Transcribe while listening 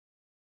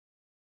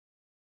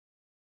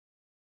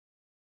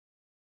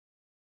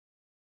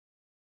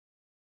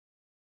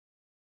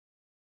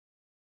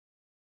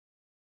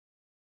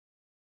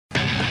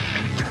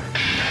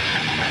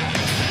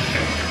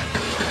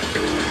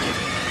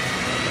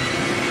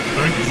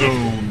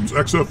Zones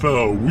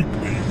XFL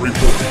Weekly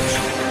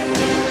Reports.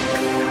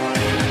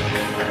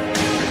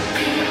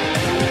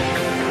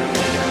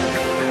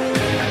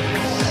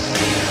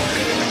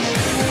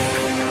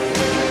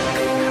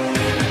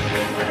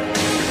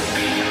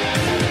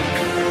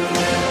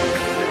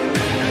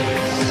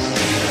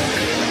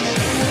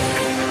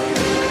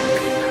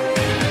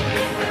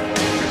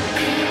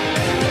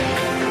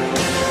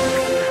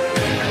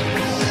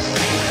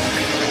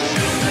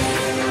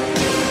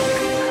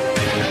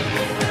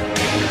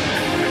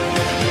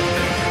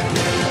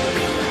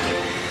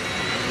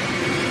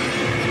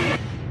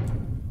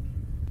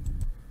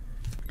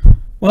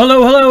 Well,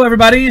 hello,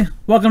 everybody.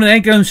 Welcome to the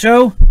Ankone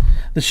Show,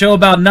 the show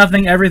about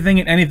nothing,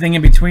 everything, and anything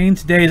in between.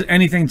 Today's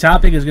anything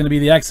topic is going to be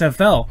the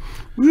XFL.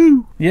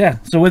 Woo! Yeah,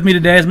 so with me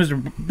today is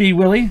Mr. B.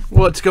 Willie.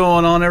 What's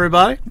going on,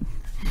 everybody?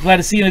 Glad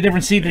to see you in a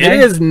different seat today.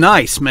 It is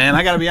nice, man.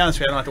 I got to be honest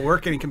with you. I don't have to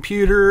work any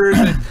computers.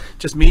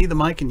 Just me, the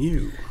mic, and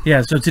you.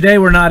 Yeah, so today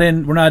we're not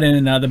in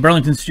the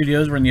Burlington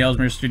studios. We're in the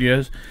Ellesmere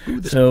studios.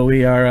 So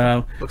we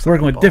are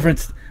working with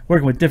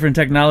different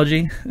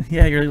technology.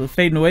 Yeah, you're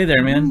fading away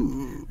there,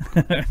 man.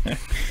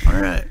 All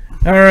right.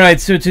 All right,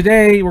 so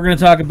today we're going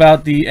to talk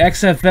about the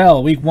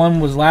XFL. Week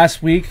 1 was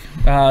last week.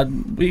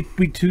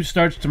 Week 2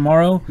 starts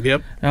tomorrow.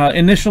 Yep.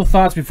 Initial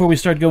thoughts before we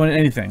start going into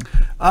anything.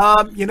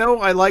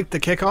 I liked the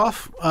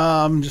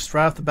kickoff. Just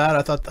right off the bat,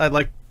 I thought I'd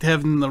like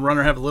having the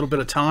runner have a little bit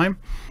of time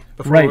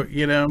before, right.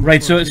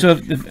 Right. Before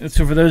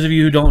so for those of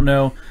you who don't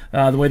know,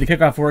 the way the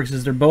kickoff works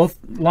is they're both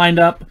lined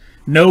up.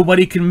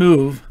 Nobody can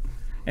move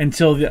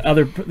until the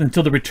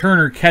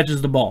returner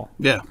catches the ball.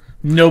 Yeah.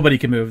 Nobody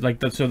can move.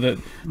 So the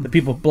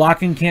people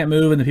blocking can't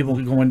move, and the people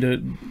going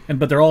to,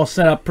 but they're all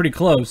set up pretty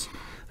close.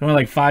 They're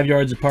only like 5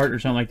 yards apart or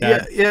something like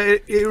that. Yeah.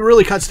 It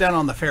really cuts down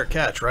on the fair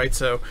catch, right?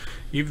 So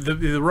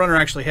the runner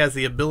actually has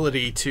the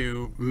ability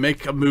to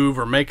make a move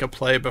or make a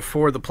play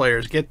before the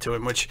players get to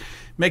him, which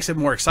makes it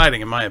more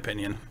exciting, in my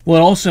opinion. Well,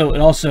 it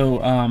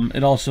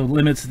also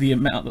limits the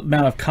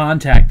amount of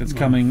contact that's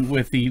coming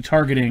with the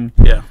targeting.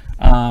 Yeah.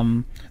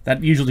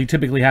 That usually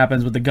typically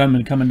happens with the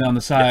gunman coming down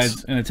the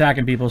sides and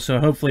attacking people. So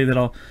hopefully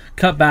that'll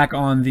cut back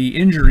on the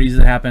injuries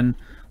that happen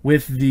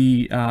with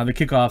the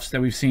kickoffs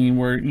that we've seen,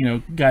 where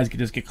guys could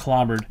just get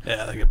clobbered.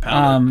 Yeah, they get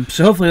pounded.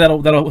 So hopefully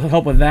that'll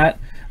help with that.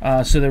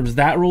 So there was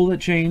that rule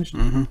that changed.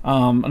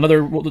 Mm-hmm.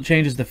 Another rule that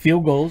changed is the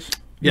field goals.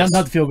 Yes.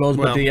 Not the field goals,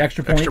 but the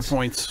extra points. Extra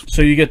points.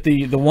 So you get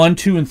the 1,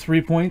 2, and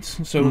 3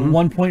 points. So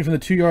 1 point from the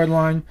 2-yard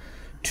line,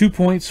 2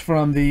 points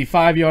from the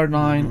 5-yard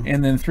line,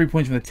 and then 3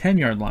 points from the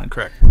 10-yard line.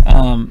 Correct.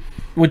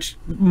 Which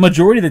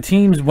majority of the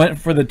teams went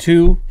for the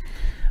 2.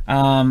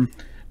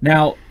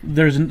 Now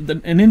there's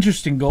an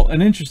interesting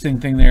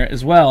thing there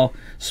as well.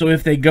 So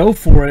if they go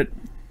for it,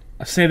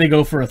 say they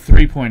go for a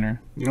 3-pointer.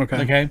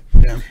 Okay.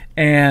 Yeah.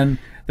 And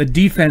the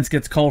defense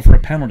gets called for a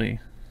penalty.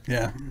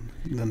 Yeah.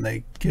 Then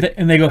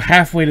they go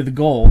halfway to the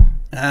goal.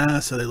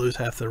 So they lose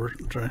half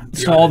the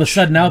So all of a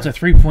sudden now it's a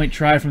 3-point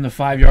try from the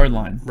 5-yard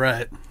line.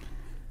 Right.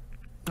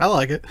 I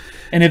like it.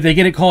 And if they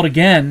get it called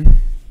again,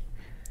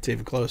 it's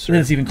even closer.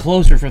 Then it's even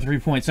closer for 3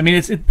 points. I mean,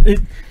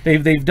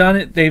 they've done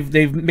it.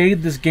 They've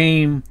made this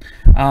game.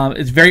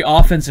 It's very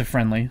offensive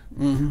friendly.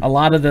 Mm-hmm. A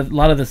lot of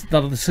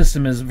the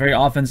system is very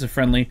offensive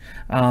friendly.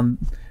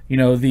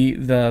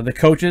 The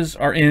coaches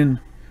are in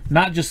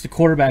not just the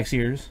quarterback's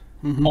ears.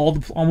 Mm-hmm.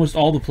 Almost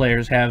all the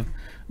players have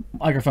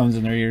microphones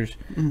in their ears.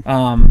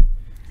 Mm-hmm.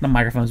 Not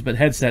microphones, but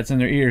headsets in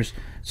their ears,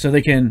 so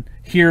they can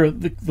hear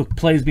the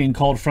plays being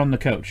called from the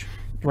coach.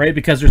 Right,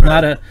 because there's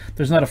not a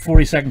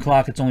 40-second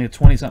clock. It's only a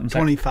 20-something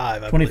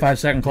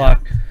 25-second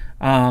clock.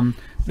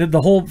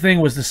 The whole thing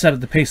was to set up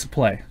the pace of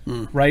play.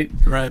 Right.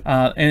 Right.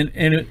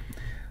 The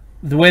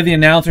way the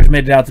announcers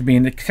made it out to be,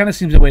 and it kind of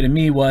seems that way to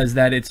me, was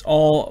that it's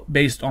all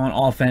based on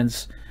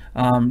offense,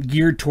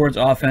 geared towards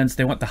offense.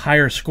 They want the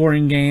higher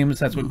scoring games.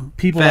 That's what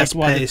people like to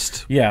watch.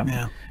 Fast-paced.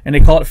 Yeah. And they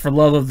call it for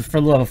love of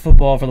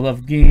football, for the love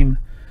of game.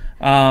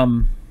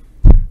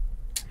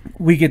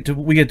 We get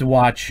to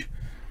watch.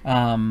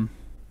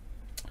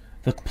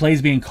 The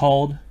plays being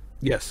called.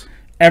 Yes.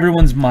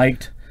 Everyone's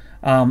mic'd.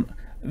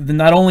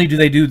 Not only do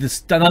they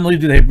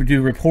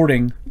do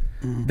reporting,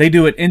 they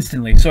do it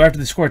instantly. So after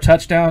they score a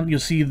touchdown, you'll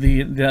see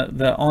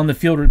the on the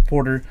field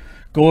reporter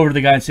go over to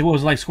the guy and say, "What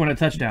was it like scoring a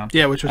touchdown?"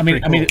 Yeah, which was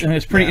pretty cool.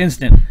 It's pretty Yeah.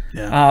 instant.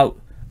 Yeah.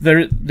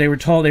 They were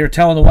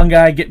telling the one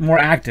guy, get more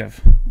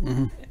active,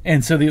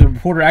 and so the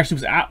reporter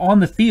actually was on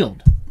the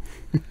field.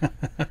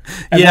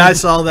 I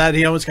saw that.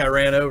 He almost got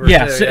ran over.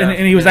 Yeah, too,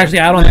 and he was actually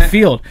out on the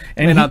field.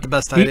 And not the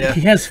best idea.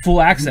 He has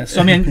full access. So,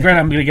 I mean, granted,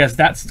 I'm going to guess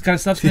that kind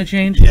of stuff's going to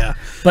change. Yeah.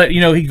 But,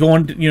 he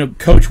going,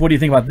 Coach, what do you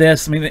think about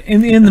this? I mean,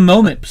 in the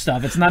moment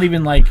stuff, it's not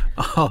even like...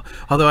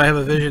 although I have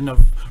a vision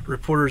of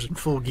reporters in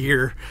full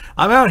gear.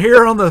 I'm out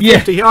here on the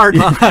 50-yard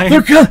line.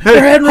 They're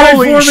heading right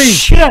for me. Holy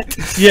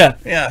shit. Yeah.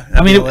 Yeah.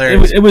 I mean,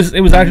 it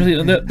was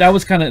actually... That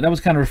was kind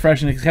of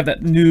refreshing to have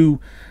that new...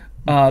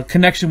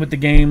 connection with the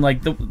game,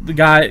 like the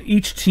guy,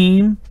 each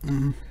team.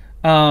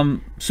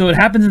 So it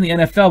happens in the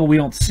NFL, but we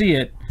don't see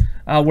it,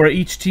 where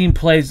each team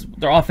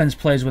their offense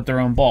plays with their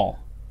own ball.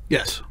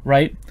 Yes.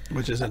 Right?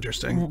 which is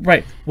interesting.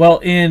 Right. Well,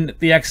 in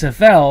the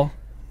XFL,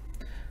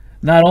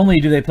 not only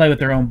do they play with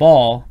their own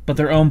ball, but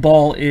their own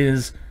ball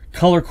is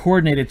color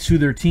coordinated to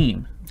their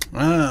team.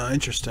 Oh,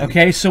 interesting.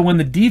 Okay, so when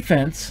the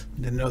defense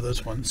Didn't know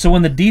those ones.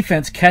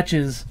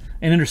 catches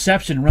an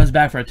interception and runs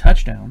back for a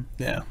touchdown,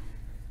 Yeah.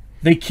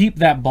 they keep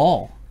that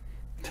ball.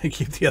 They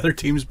keep the other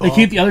team's ball. They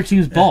keep the other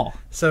team's ball.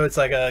 So it's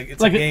like a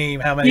Like a a- game.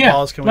 How many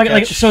balls can we like,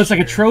 catch? so it's like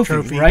a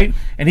trophy, right?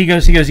 And he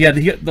goes, yeah.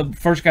 The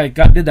first guy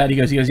did that. He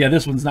goes, yeah.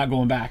 This one's not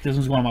going back. This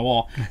one's going on my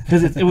wall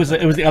because it was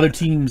the other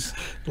team's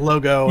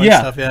Logo and yeah.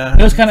 stuff. Yeah.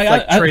 It was kind of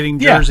like trading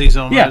jerseys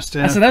almost.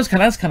 Yeah. So that's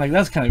kind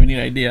of a neat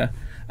idea.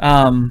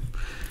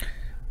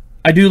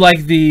 I do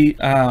like the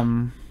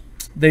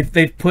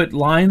they've put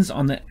lines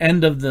on the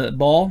end of the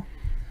ball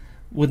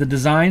with the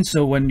design,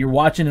 so when you're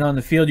watching it on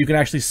the field, you can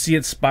actually see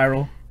it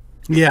spiral.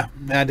 Yeah,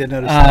 I did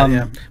notice that.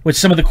 Yeah, Which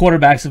some of the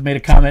quarterbacks have made a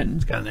comment.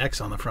 it's got an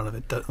X on the front of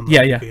it.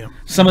 Yeah.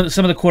 Some of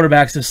the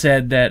quarterbacks have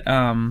said that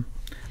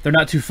they're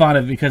not too fond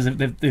of it because if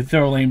they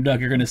throw a lame duck,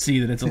 you're going to see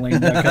that it's a lame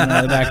duck coming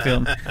out of the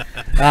backfield.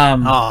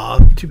 Aw,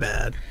 too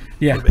bad.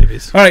 Yeah. Poor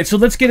babies. All right, so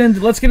let's get into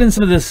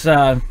some of this.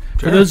 For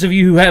those of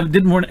you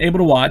who weren't able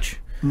to watch,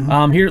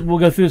 here we'll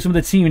go through some of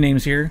the team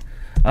names here.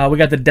 We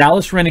got the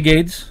Dallas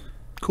Renegades.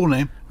 Cool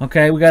name.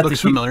 Okay, we got Looks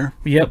familiar.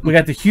 Yep, we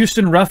got the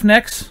Houston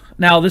Roughnecks.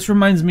 Now this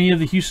reminds me of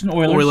the Houston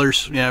Oilers.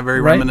 Oilers, yeah,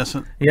 very Right?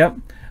 reminiscent. Yep.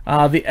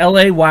 The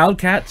LA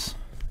Wildcats.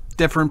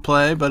 Different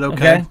play, but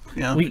okay. Okay.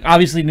 Yeah. We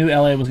obviously knew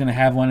LA was going to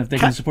have one if they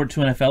can support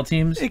two NFL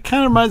teams. It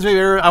kind of reminds me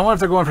of, I wonder if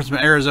they're going for some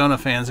Arizona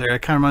fans there.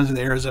 It kind of reminds me of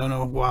the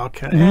Arizona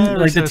Wildcat.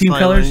 Like the team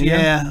colors?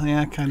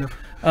 Yeah, kind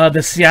of.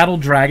 The Seattle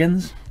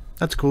Dragons.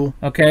 That's cool.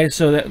 Okay,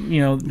 so that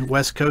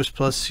West Coast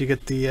plus you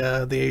get the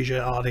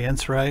Asia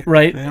audience, right?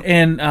 right, Yeah.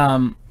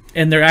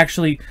 and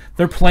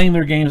they're playing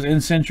their games in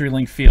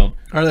CenturyLink Field.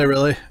 Are they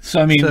really? So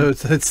I mean, So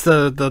it's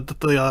the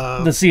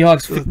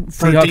Seahawks,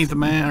 13th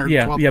man or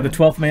 12th the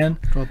 12th man.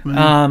 12th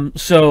man.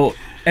 So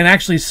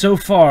actually, so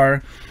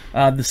far,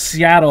 the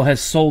Seattle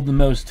has sold the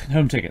most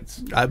home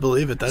tickets. I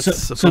believe it. That's a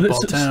So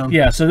football town.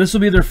 Yeah, so this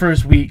will be their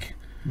first week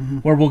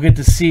where we'll get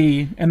to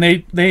see, and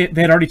they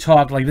had already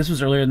talked, like this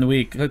was earlier in the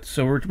week.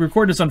 So we're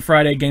recording this on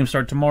Friday. Games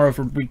start tomorrow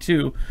for week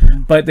 2,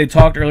 but they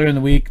talked earlier in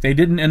the week. They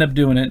didn't end up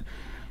doing it,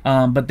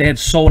 but they had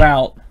sold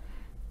out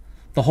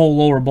the whole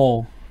lower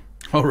bowl.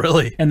 Oh,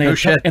 really? And they no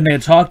shit. and they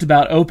had talked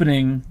about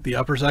opening The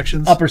upper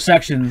sections. upper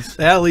sections.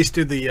 They at least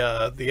do the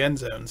end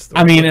zones.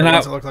 I mean, the and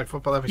ones that look like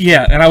football.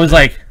 Yeah, and I was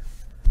like,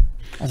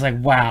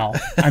 wow.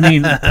 I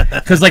mean,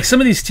 because like some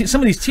of these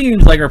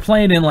teams like are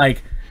playing in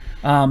like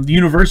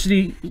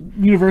university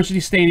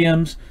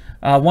stadiums.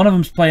 One of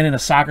them's playing in a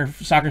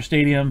soccer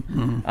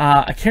stadium.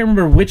 I can't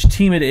remember which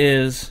team it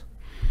is.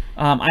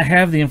 I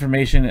have the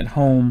information at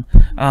home,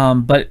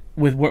 but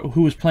with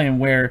who was playing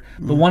where.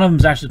 But one of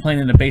them's actually playing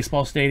in a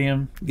baseball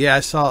stadium. Yeah, I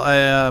saw.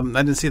 I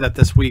didn't see that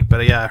this week,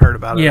 but yeah, I heard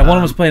about it. Yeah, one of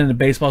them was playing in a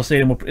baseball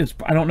stadium.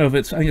 I don't know if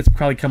it's. I think it's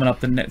probably coming up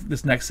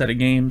this next set of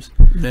games.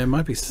 It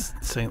might be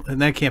St.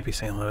 That can't be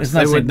St. Louis. It's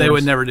not St. They Louis.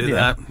 would never do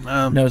Yeah.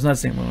 that. No, it's not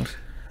St. Louis.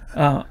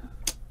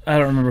 I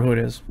don't remember who it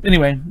is.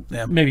 Anyway,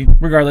 Yeah. maybe.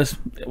 Regardless,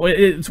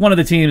 it's one of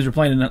the teams are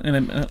playing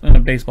in a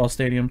baseball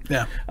stadium.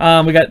 Yeah.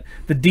 We got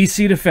the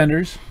DC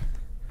Defenders.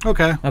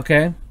 Okay.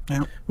 Okay.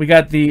 Yeah. We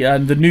got the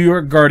New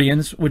York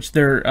Guardians, which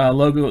their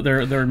logo,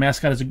 their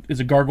mascot is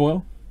a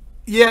gargoyle.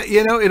 Yeah,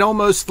 it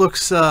almost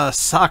looks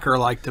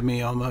soccer-like to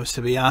me, almost,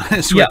 to be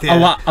honest Yeah, with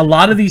you. a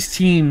lot of these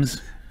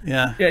teams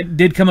Yeah.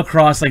 did come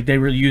across like they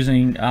were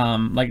using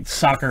like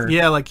soccer.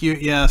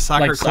 Yeah,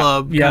 soccer Like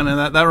club. yeah. Kind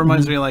of that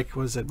reminds me, like,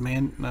 was it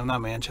No,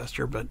 not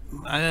Manchester, but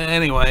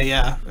anyway,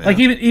 yeah. Like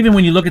even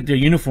when you look at their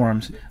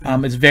uniforms,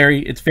 it's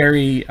very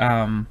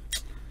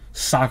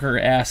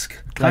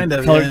soccer-esque, Kind like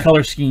of, color, yeah.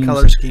 color schemes.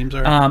 Color schemes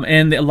are.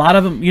 And a lot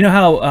of them, you know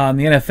how in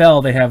the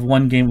NFL they have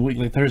one game a week,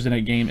 like Thursday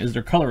night game is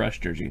their color rush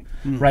jersey,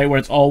 right, where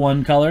it's all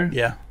one color.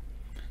 Yeah.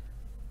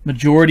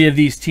 Majority of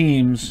these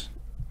teams,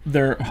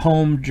 their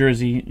home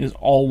jersey is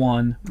all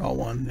one, All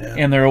one, yeah.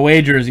 and their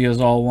away jersey is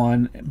all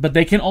one. But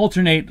they can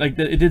alternate. Like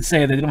it did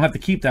say, they don't have to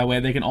keep that way.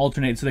 They can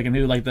alternate, so they can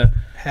do like the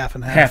half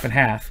and half. half and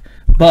half.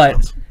 But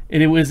Sounds-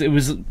 it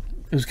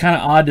was kind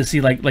of odd to see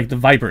like the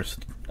Vipers,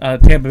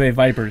 Tampa Bay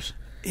Vipers.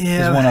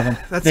 Yeah, is one of them.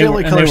 That's They the were-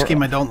 only and color they were-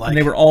 scheme I don't like. And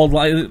they were all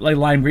like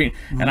lime green,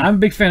 and I'm a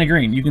big fan of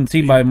green. You can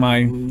see by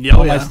my Oh,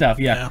 all my yeah. stuff.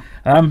 Yeah,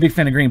 I'm a big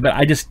fan of green, but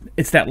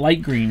it's that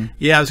light green.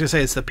 Yeah, I was gonna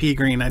say it's the pea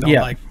green I don't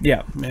Yeah, like.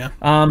 yeah.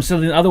 Yeah. So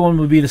the other one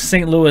would be the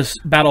St. Louis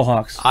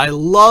Battlehawks. I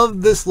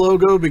love this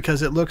logo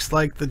because it looks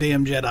like the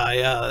damn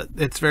Jedi.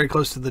 It's very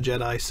close to the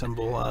Jedi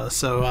symbol.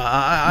 So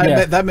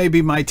Yeah. that may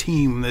be my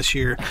team this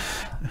year,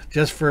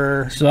 just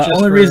for. So the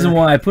only reason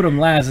why I put them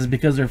last is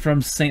because they're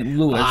from St.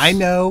 Louis. I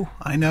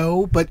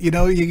know, but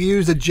you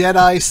use a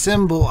Jedi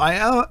symbol. I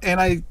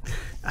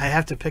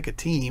have to pick a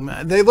team.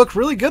 They look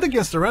really good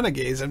against the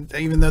Renegades,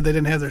 even though they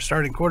didn't have their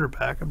starting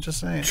quarterback. I'm just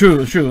saying.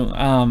 True.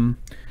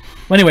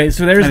 Well, anyway,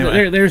 so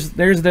there's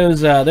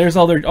those there's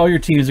all your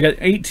teams. We got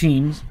 8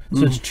 teams,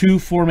 so it's two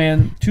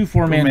four-man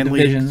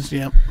divisions. Leagues.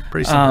 Yeah,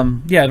 pretty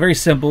simple. Yeah, very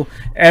simple.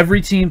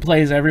 Every team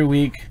plays every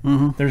week.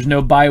 There's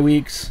no bye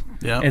weeks.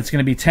 Yeah. It's going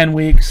to be 10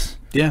 weeks.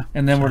 Yeah.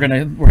 And then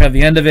we'll have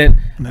the end of it.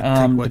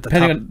 then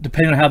take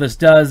Depending on how this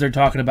does, they're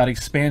talking about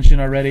expansion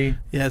already.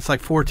 Yeah, it's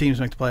like 4 teams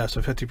make the playoffs,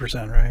 so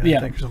 50%, right? Yeah. I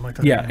think, or something like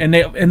that. Yeah,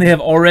 and they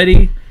have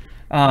already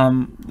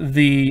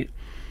the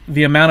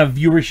amount of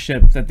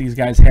viewership that these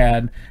guys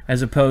had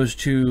as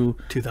opposed to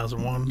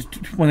 2001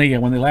 when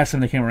the last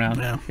time they came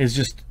around is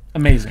just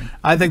amazing.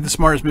 I think the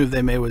smartest move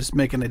they made was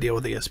making a deal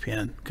with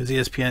ESPN, because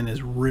ESPN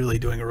is really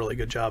doing a really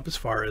good job as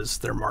far as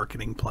their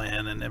marketing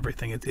plan and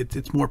everything.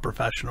 It's more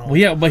professional. Well,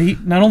 yeah, but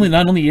not only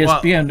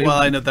ESPN. Well,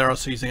 I know they're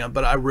also using it,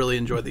 but I really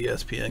enjoy the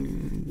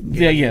ESPN.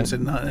 Games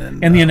and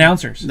the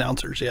announcers.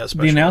 Yeah,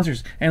 especially the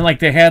announcers, and like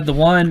they had the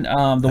one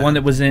one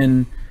that was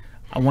in,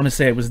 I want to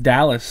say it was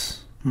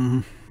Dallas.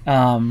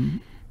 Mm-hmm.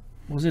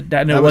 Was it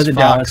that? No, it wasn't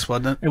Fox, Dallas.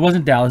 Wasn't it? It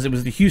wasn't Dallas. It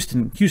was the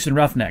Houston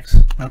Roughnecks.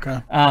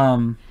 Okay.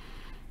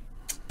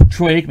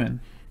 Troy Aikman.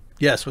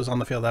 Yes, was on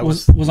the field. That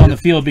was on the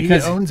field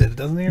because he owns it,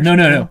 doesn't he?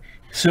 No.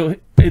 So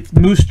it's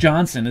Moose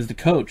Johnson is the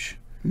coach.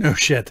 No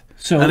shit.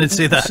 So I didn't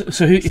see that.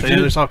 So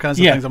there's all kinds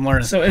of things I'm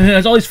learning. So and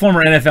there's all these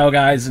former NFL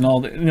guys and all.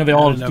 They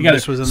all together.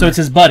 So it's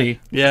his buddy.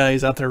 Yeah,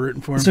 he's out there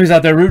rooting for him. So he's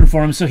out there rooting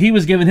for him. So he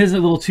was giving his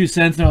little 2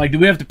 cents, and they're like, "Do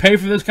we have to pay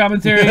for this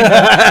commentary?"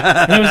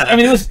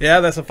 It was.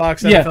 Yeah, that's a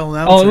Fox NFL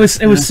announcer. Oh,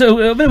 it was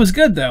so. But it was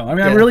good though. I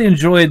mean, I really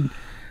enjoyed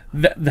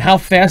how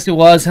fast it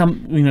was. How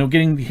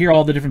getting to hear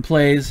all the different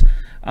plays.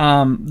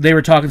 They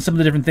were talking some of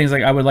the different things.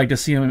 Like I would like to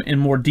see him in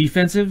more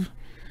defensive.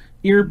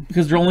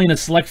 Because they're only in a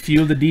select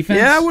few of the defense.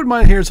 Yeah, I wouldn't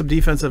mind hearing some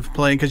defensive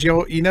playing because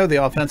you know the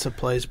offensive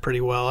plays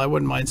pretty well. I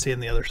wouldn't mind seeing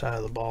the other side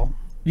of the ball.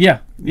 Yeah.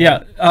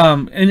 There's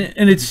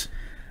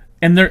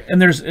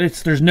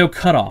no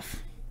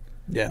cutoff.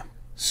 Yeah.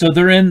 So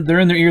they're in their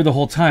ear the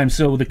whole time.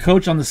 So the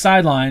coach on the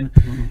sideline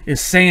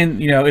is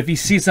saying, if he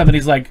sees somebody,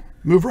 he's like,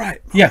 move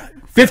right. Yeah.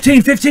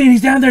 15,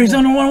 he's down there, he's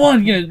on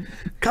 1-1.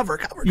 Cover.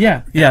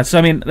 Yeah. So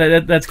I mean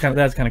that's kind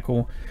of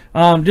cool.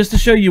 Just to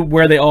show you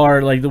where they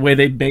are, like the way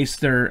they base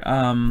their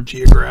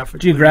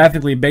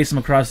geographically base them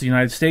across the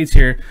United States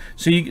here.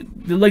 So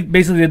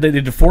basically they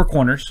did the 4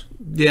 corners.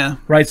 Yeah.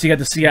 Right. So you got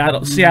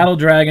the Seattle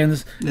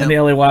Dragons and the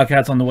LA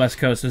Wildcats on the West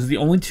Coast. Those are the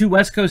only 2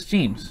 West Coast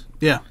teams.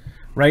 Yeah.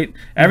 Right.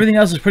 Everything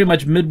else is pretty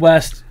much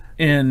Midwest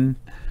and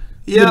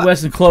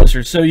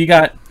closer. So you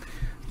got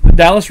the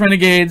Dallas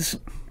Renegades.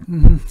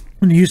 And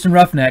the Houston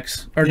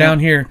Roughnecks are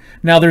down here.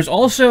 Now, there's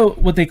also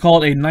what they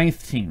call a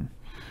 9th team.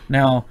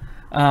 Now,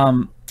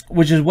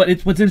 which is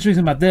what's interesting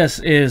about this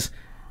is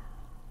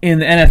in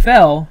the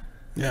NFL,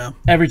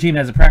 every team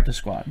has a practice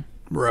squad.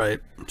 Right.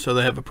 So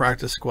they have a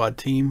practice squad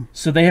team.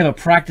 So they have a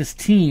practice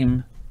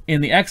team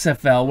in the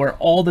XFL where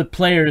all the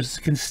players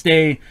can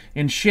stay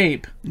in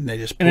shape. And they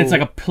just it's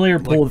like a player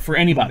pool for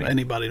anybody.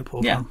 Anybody to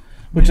pull from.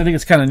 Which I think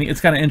it's kind of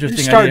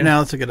interesting. Starting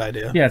now, it's a good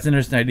idea. Yeah, it's an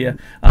interesting idea.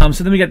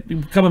 So then we got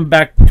coming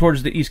back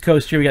towards the East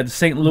Coast here. We got the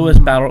St. Louis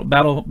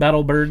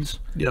Battle Birds.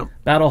 Yep.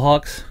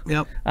 Battlehawks.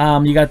 Yep.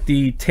 You got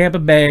the Tampa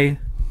Bay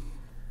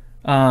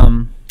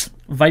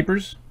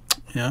Vipers.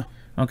 Yeah.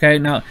 Okay.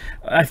 Now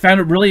I found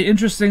it really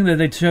interesting that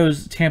they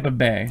chose Tampa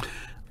Bay.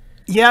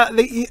 Yeah,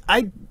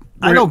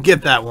 I don't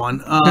get that one.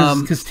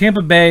 Because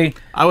Tampa Bay...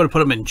 I would have put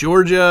them in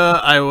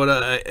Georgia. I would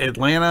have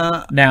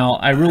Atlanta. Now,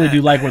 I really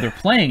do like where they're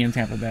playing in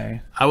Tampa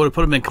Bay. I would have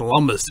put them in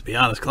Columbus, to be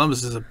honest.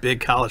 Columbus is a big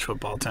college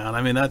football town.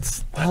 I mean,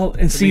 that's... Well,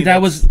 and see, that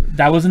was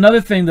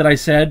another thing that I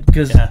said,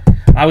 because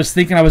I was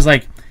thinking, I was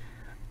like,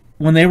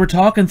 when they were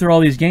talking through all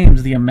these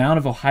games, the amount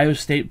of Ohio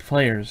State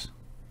players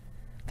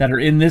that are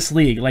in this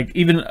league, like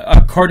even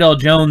Cardell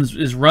Jones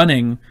is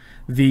running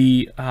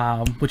the...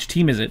 which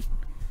team is it?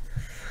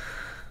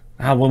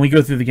 When we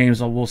go through the games,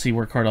 we'll see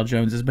where Cardell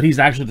Jones is. But he's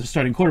actually the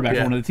starting quarterback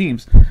for one of the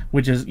teams,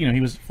 which is, he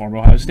was former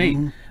Ohio State.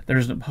 Mm-hmm.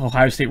 There's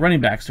Ohio State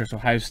running backs. There's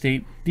Ohio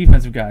State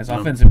defensive guys,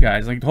 offensive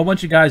guys. Like a whole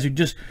bunch of guys who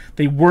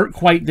they weren't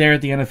quite there at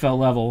the NFL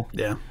level.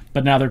 Yeah.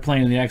 But now they're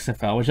playing in the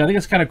XFL, which I think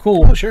is kind of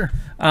cool. Oh, sure.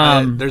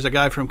 There's a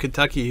guy from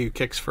Kentucky who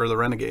kicks for the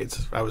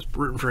Renegades. I was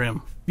rooting for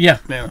him. Yeah.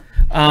 Yeah.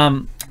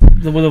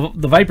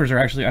 The Vipers are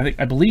actually,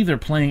 I believe they're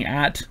playing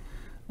at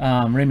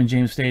Raymond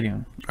James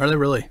Stadium. Are they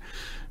really?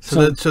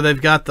 So they've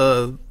got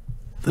the...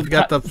 They've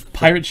got the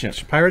pirate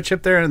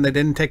ship there, and they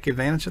didn't take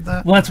advantage of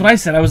that. Well, that's what I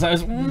said. I was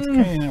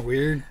kind of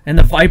weird. And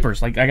the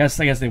Vipers, like I guess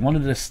they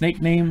wanted a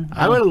snake name.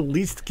 I would at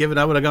least give it.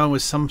 I would have gone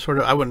with some sort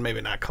of. I wouldn't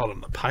maybe not call them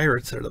the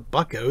Pirates or the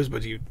Buccos,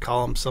 but you'd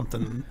call them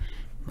something.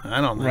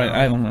 I don't know. Right,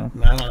 I don't know.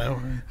 I don't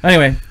know.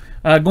 Anyway,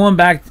 going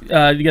back,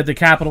 you got the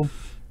Capitol,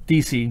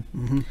 DC.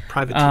 Mm-hmm.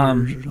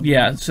 Privateers.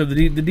 Yeah. So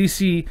the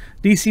DC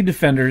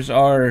Defenders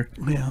are.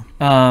 Yeah.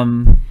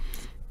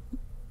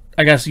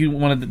 I guess you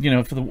wanted,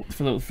 for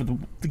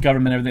the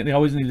government, everything. They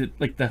always needed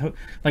like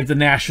the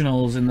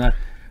Nationals and the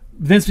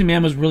Vince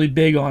McMahon was really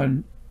big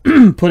on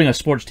putting a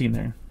sports team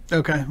there.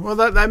 Okay, well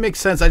that makes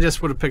sense. I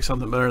just would have picked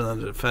something better than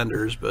the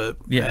Defenders, but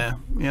yeah.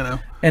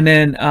 And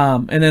then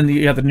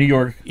you got the New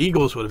York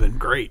Eagles would have been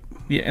great.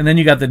 Yeah, and then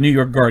you got the New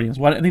York Guardians.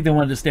 I think they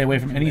wanted to stay away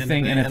from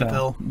anything NFL.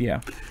 NFL.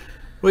 Yeah.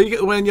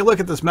 Well, when you look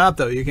at this map,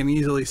 though, you can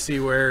easily see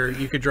where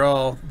you could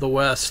draw the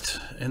West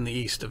in the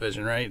East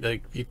Division, right?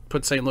 Like you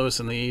put St. Louis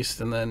in the East,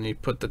 and then you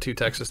put the 2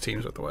 Texas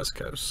teams with the West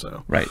Coast.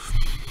 So Right.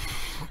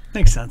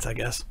 makes sense, I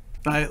guess.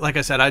 Like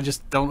I said, I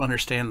just don't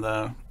understand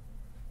the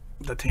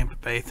Tampa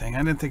Bay thing. I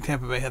didn't think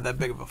Tampa Bay had that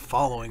big of a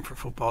following for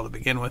football to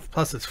begin with.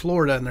 Plus, it's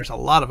Florida, and there's a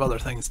lot of other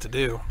things to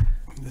do.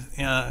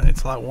 Yeah,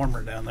 it's a lot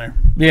warmer down there.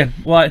 Yeah.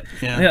 Well,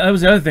 Yeah. that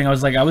was the other thing.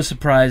 I was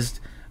surprised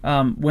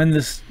when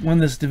this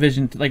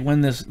division, like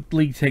when this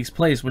league takes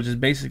place, which is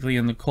basically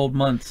in the cold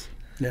months.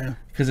 Yeah.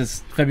 Because it's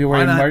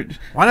February and March.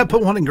 Why not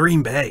put one in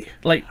Green Bay?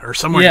 Like Or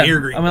somewhere yeah, near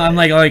Green I mean, Bay. I'm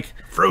like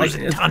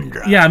Frozen it's-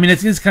 tundra. Yeah, I mean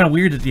it's kind of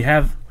weird that you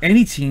have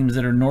any teams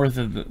that are north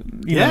of the.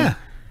 You know, Yeah.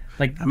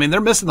 like I mean, they're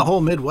missing the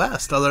whole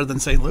Midwest other than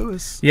St.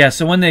 Louis. yeah.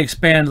 So when they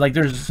expand, like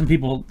there's some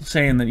people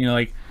saying that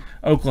like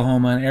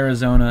Oklahoma and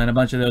Arizona and a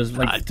bunch of those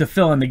like to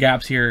fill in the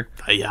gaps here.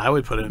 Yeah, I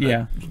would put it in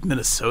Yeah.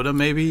 Minnesota,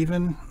 maybe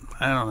even.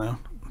 I don't know.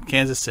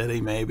 Kansas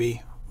City,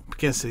 maybe.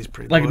 Kansas City's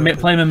pretty Like low, but-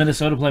 play them in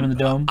Minnesota, play them in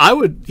the Dome. I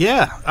would,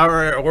 yeah.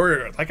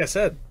 Or like I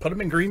said, put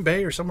them in Green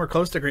Bay or somewhere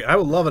close to Green. I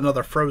would love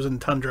another frozen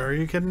tundra. Are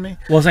you kidding me?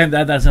 Well, saying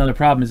that's another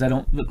problem is I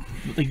don't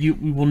like you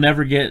will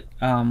never get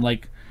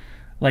like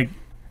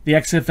the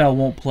XFL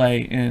won't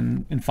play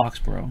in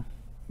Foxborough.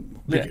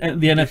 The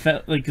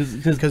NFL like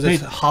because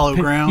it's hollow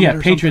ground Yeah,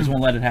 or Patriots something?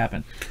 won't let it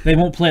happen. They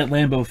won't play at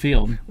Lambeau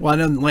Field. Well, I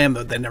know in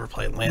Lambeau, they never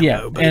play at Lambeau.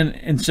 Yeah, but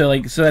and so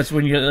that's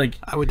when you get like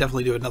I would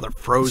definitely do another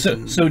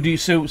frozen. so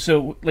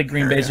like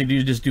Green Bay, area. so do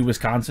you just do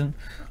Wisconsin,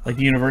 like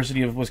the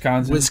University of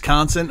Wisconsin?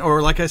 Wisconsin,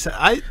 or like I said,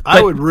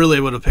 I would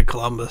have picked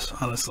Columbus,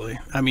 honestly.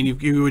 I mean,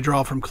 you would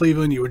draw from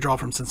Cleveland, you would draw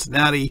from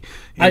Cincinnati,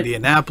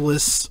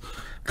 Indianapolis.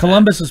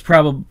 Columbus is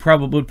would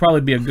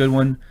probably be a good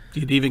one.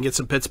 You'd even get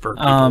some Pittsburgh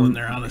people in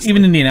there, honestly.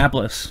 Even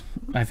Indianapolis,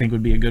 I think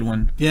would be a good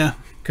one yeah,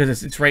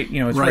 because it's right,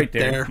 it's right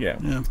there. Yeah.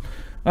 yeah.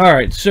 All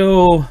right,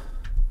 so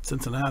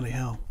Cincinnati,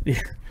 hell. all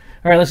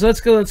right,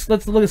 let's go. Let's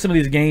look at some of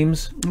these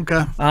games.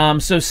 Okay.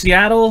 So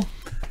Seattle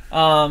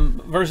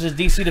versus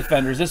DC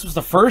Defenders. This was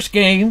the first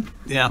game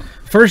of the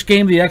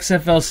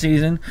XFL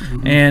season,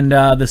 and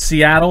the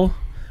Seattle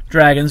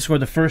Dragons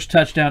scored the first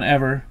touchdown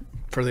ever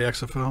For the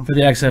XFL. for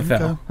the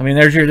XFL. Okay. I mean,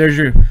 there's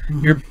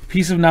your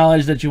piece of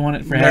knowledge that you want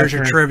it for. There's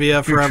your trivia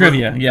your forever.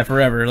 trivia, yeah,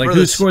 forever. Like For who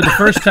this- scored the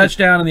first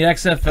touchdown in the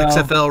XFL?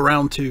 XFL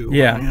round 2.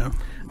 Yeah.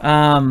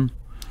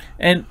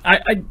 And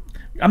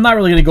I'm not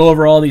really going to go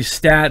over all these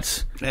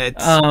stats.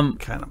 It's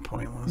kind of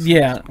pointless.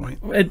 Yeah, At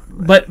this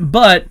point.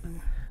 but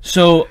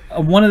so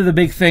one of the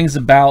big things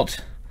about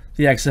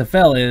the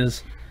XFL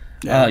is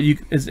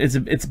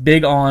it's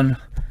big on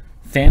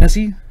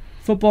fantasy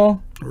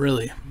football.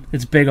 Really?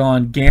 It's big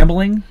on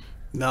gambling,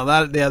 No,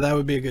 that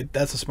would be a good.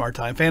 That's a smart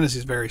time.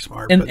 Fantasy's very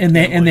smart. and but they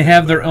gambling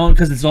have is their better. own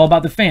because it's all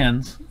about the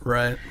fans,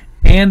 right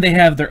and they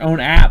have their own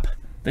app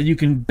that you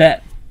can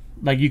bet,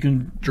 like you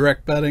can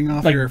direct betting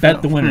off like your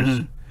bet the phone. winners.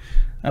 Mhm.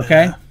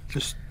 Okay.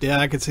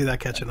 I could see that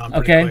catching on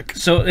pretty Okay, quick.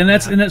 so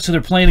so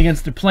they're playing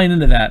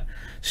into that.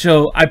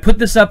 So I put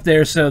this up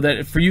there so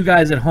that for you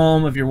guys at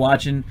home, if you're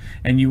watching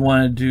and you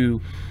want to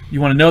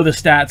know the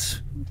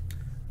stats,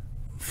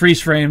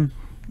 freeze frame,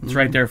 it's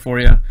right there for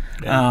you.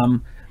 Yeah.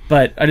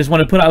 But I just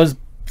want to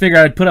figure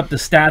I'd put up the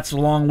stats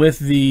along with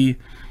the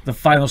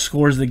final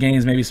scores of the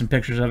games, maybe some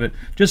pictures of it,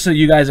 just so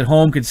you guys at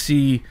home could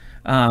see.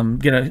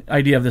 Get an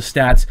idea of the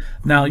stats.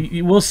 Now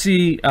you will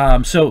see.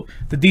 So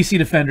the DC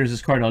Defenders is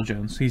Cardell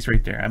Jones. He's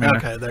right there. I mean,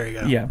 Okay, there you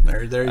go. Yeah.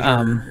 There's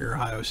your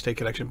Ohio State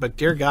connection. But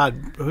dear God,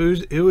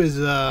 whose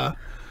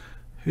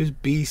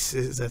beast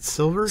is that?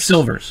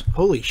 Silvers.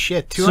 Holy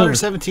shit!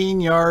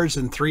 217 yards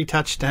and 3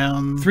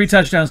 touchdowns. 3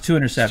 touchdowns, 2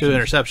 interceptions. 2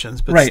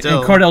 interceptions, but Right, still.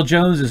 and Cardell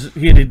Jones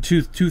he did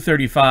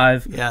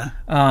 235. Yeah.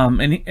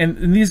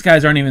 And these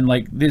guys aren't even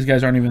like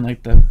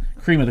the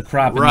cream of the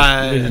crop. In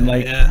Right. This division.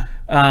 Like, yeah.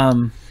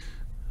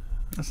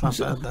 That's not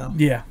bad though.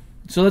 Yeah.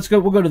 So let's go.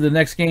 We'll go to the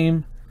next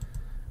game.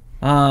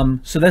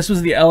 So this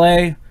was the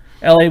LA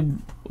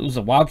was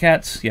it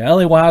Wildcats? Yeah,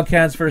 LA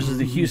Wildcats versus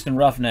the Houston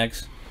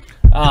Roughnecks.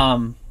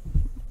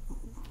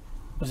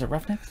 Was it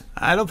Roughnecks?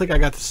 I don't think I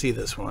got to see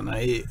this one.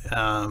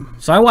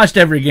 So I watched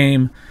every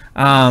game.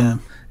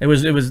 It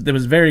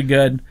was very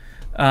good.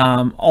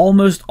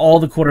 Almost all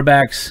the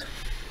quarterbacks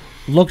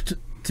looked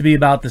to be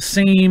about the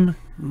same,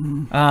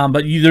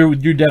 but you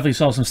definitely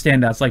saw some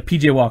standouts like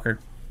PJ Walker.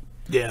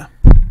 Yeah.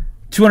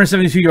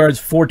 272 yards,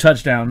 4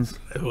 touchdowns,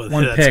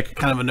 one that's pick.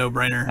 Kind of a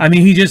no-brainer. I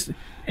mean, just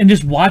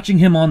watching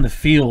him on the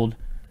field,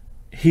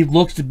 he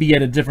looks to be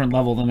at a different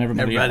level than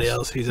everybody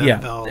else. He's Yeah.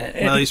 NFL.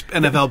 Well, he's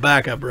NFL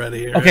backup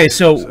ready. Okay,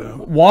 so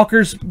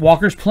Walker's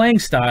playing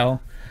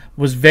style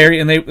was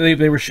and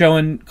they were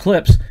showing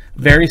clips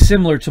very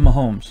similar to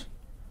Mahomes,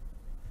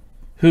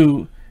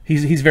 who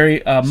he's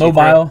very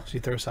mobile. Does he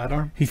throw a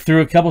sidearm? He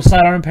threw a couple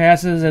sidearm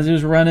passes as he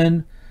was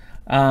running.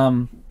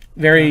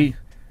 Very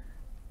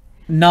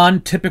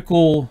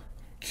non-typical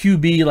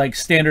QB, like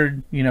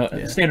standard,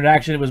 standard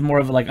action. It was more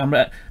of like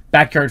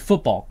backyard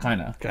football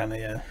kind of.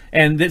 Yeah.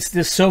 And it's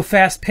just so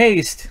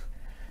fast-paced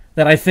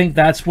that I think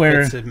that's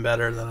where Fits even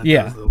better than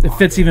it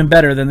fits even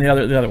better than the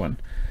other one.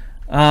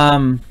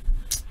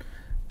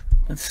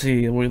 let's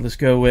see. Let's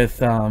go with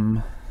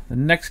the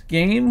next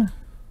game.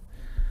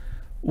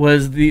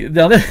 Was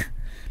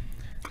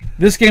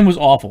this game was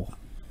awful.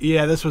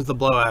 Yeah, this was the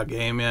blowout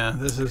game. Yeah,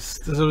 this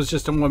was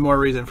just one more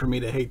reason for me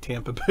to hate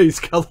Tampa Bay's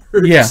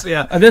colors.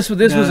 Yeah. This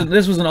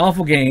was an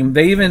awful game.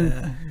 They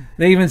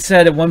even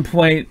said at one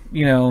point,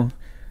 are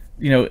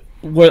they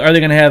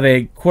going to have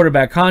a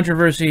quarterback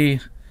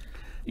controversy?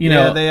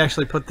 They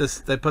actually put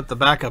the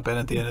backup in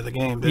at the end of the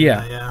game. Didn't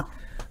they? Yeah.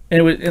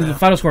 And the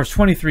final score was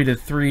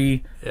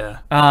 23-3. Yeah.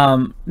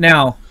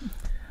 Now,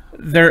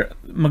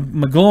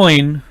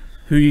 McGloin,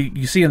 who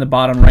you see in the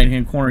bottom right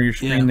hand corner of your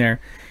screen there,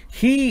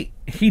 he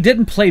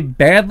didn't play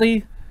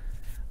badly,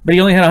 but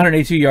he only had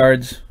 182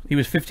 yards. He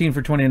was 15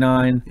 for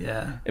 29.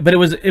 Yeah. But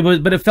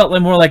it felt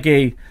like more like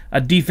a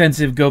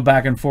defensive go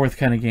back and forth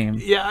kind of game.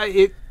 Yeah,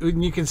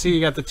 you can see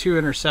you got the 2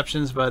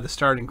 interceptions by the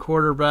starting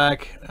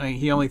quarterback. I mean,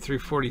 he only threw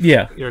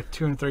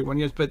 231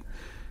 yards, but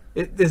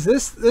this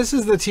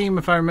is the team,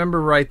 if I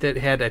remember right, that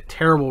had a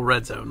terrible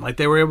red zone. Like,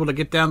 they were able to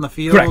get down the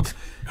field.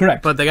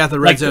 Correct. But they got the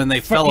red zone and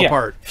they fell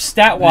apart.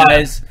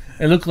 Stat-wise,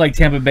 it looked like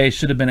Tampa Bay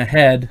should have been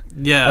ahead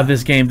of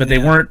this game, but they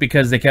weren't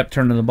because they kept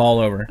turning the ball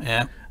over.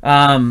 Yeah.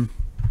 But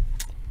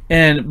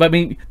I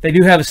mean, they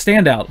do have a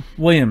standout.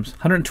 Williams,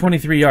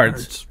 123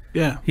 yards.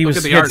 Yeah. He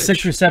had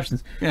 6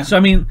 receptions. Yeah. So I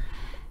mean,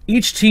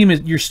 each team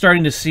you're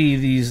starting to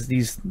see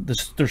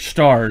their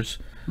stars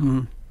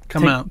come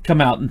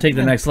out and take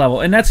the next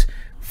level. And that's,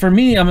 for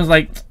me, I was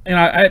like,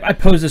 I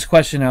posed this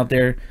question out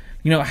there,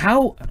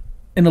 how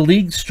in a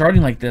league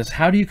starting like this,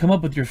 how do you come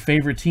up with your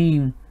favorite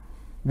team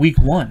week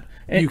 1?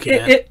 You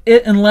can't.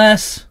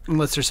 Unless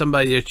there's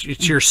somebody,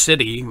 it's your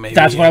city, maybe.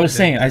 That's what I was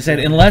saying. I said,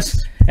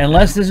 unless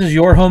this is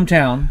your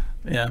hometown,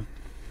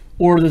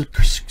 or the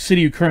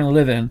city you currently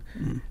live in,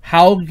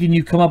 how can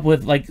you come up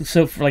with,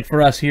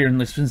 for us here in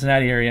the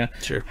Cincinnati area,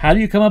 how do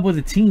you come up with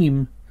a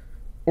team,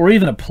 or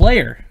even a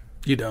player?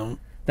 You don't.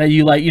 That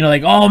you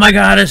like, oh my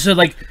God, it's so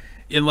like.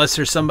 Unless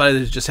there's somebody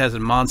that just has a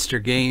monster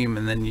game,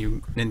 and then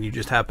you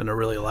just happen to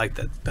really like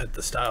the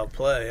style of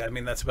play. I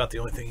mean, that's about the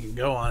only thing you can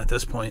go on at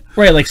this point.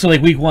 Right, like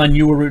week 1,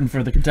 you were rooting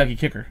for the Kentucky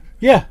kicker.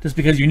 Yeah, just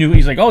because you knew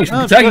he's like, he's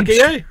from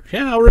Kentucky.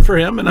 Yeah, I'll root for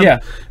him.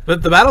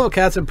 But the Battle of the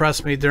Cats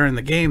impressed me during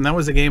the game. That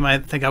was the game I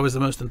think I was the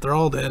most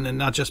enthralled in, and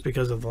not just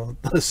because of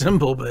the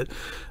symbol, but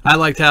I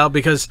liked how,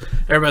 because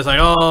everybody's like,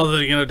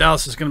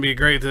 Dallas is going to be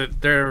great.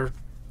 That they're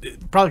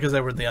probably because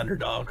they were the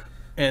underdog.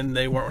 And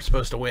they weren't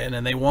supposed to win,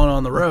 and they won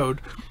on the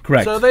road.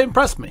 Correct. So they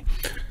impressed me.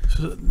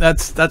 So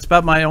that's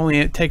about my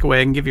only takeaway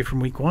I can give you from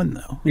week 1,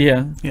 though.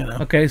 Yeah.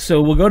 Okay,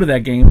 so we'll go to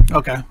that game.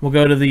 Okay. We'll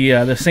go to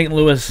the St.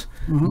 Louis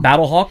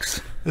Battlehawks.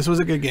 This was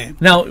a good game.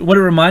 Now, what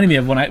it reminded me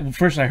of when I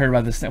heard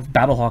about this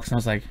Battlehawks, and I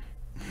was like,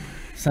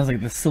 sounds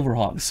like the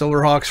Silverhawks.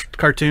 Silverhawks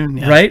cartoon,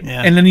 right?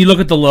 Yeah. And then you look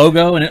at the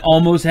logo, and it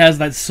almost has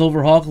that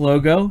Silverhawk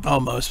logo.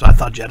 Almost. I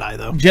thought Jedi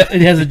though.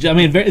 It has it's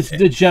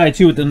the Jedi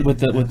too, with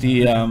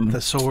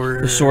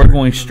the sword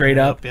going straight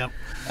up. Yep.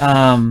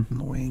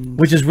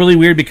 Which is really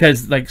weird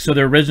because the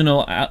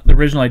original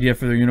idea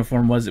for their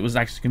uniform was it was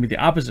actually going to be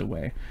the opposite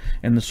way,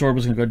 and the sword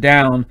was going to go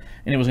down,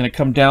 and it was going to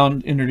come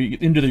down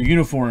into their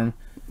uniform.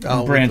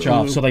 Branch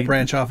off,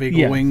 branch off,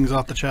 eagle wings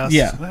off the chest.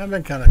 Yeah, that'd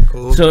been kind of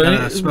cool. So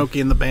kind of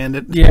Smokey and the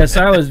Bandit. Yeah,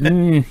 so I was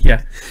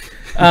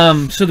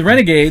so the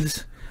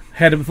Renegades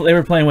they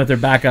were playing with their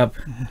backup,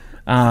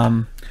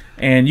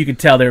 and you could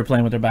tell they were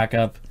playing with their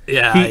backup.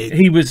 Yeah,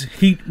 he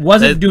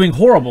wasn't doing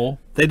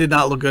horrible. They did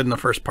not look good in the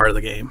first part of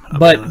the game.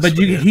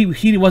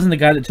 He wasn't the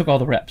guy that took all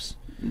the reps.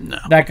 No,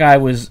 that guy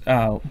was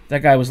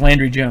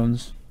Landry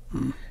Jones,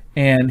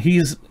 and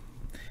he's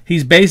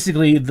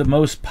basically the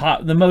most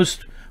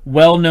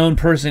well-known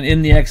person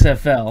in the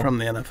XFL from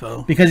the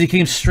NFL because he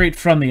came straight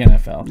from the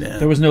NFL. Yeah.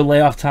 There was no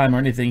layoff time or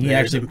anything. He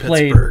actually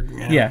played.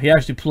 He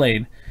actually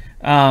played.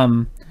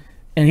 And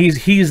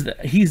he's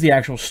the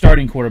actual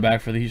starting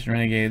quarterback for the Houston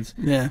Renegades.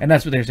 Yeah. And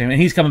that's what they're saying. And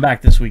he's coming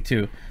back this week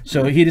too.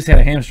 So he just had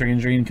a hamstring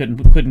injury and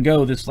couldn't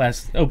go this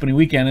last opening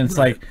weekend. And it's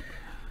like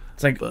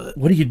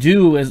what do you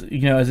do as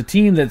a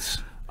team that's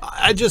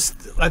I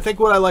think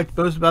what I liked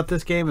most about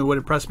this game and what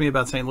impressed me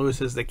about St.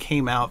 Louis is they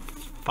came out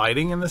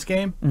fighting in this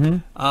game.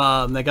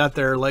 Mm-hmm. They got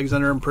their legs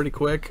under them pretty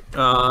quick,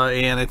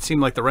 and it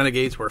seemed like the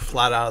Renegades were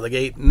flat out of the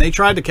gate, and they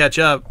tried to catch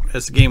up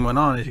as the game went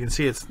on. As you can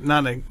see, it's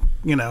not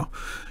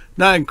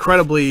not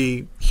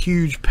incredibly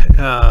huge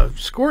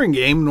scoring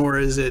game, nor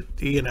is it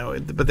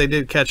but they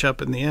did catch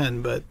up in the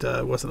end, but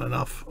it wasn't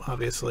enough,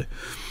 obviously.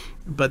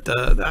 But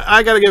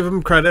I got to give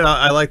them credit.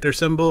 I like their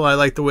symbol. I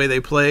like the way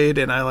they played,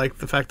 and I like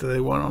the fact that they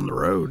won on the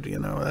road.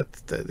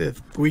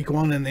 That's week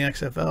 1 in the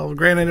XFL.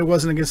 Granted, it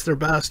wasn't against their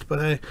best,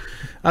 but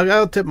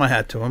I'll tip my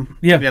hat to them.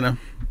 Yeah,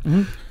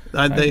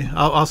 Mm-hmm.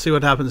 I'll see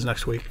what happens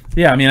next week.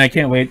 Yeah, I mean, I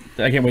can't wait.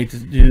 I can't wait to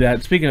do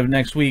that. Speaking of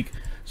next week,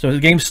 so the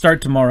games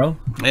start tomorrow.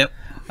 Yep.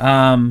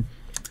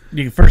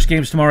 The first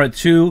game's tomorrow at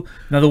 2.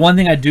 Now, the one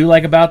thing I do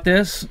like about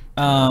this,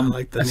 I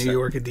like the New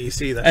York and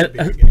DC. That should be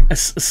a good game.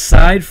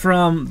 Aside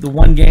from the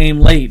one game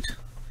late,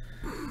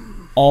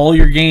 all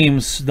your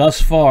games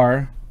thus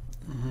far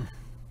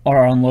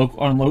are on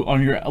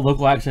your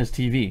local access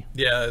TV.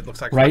 Yeah, it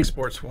looks like Right? Fox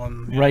Sports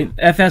One. Yeah. Right,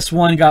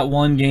 FS1 got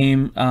one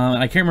game.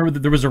 I can't remember that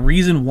there was a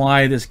reason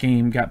why this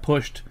game got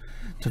pushed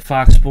to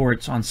Fox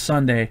Sports on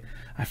Sunday.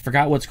 I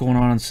forgot what's going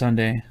on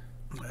Sunday,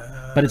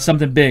 but it's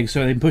something big.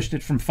 So they pushed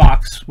it from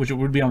Fox, which it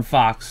would be on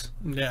Fox,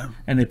 Yeah.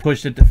 and they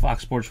pushed it to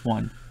Fox Sports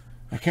 1.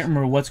 I can't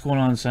remember what's going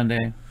on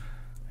Sunday,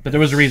 but there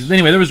was a reason.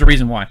 Anyway, there was a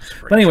reason why.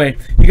 But anyway,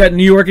 you got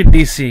New York and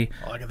DC.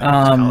 All I can think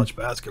of is college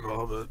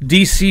basketball, but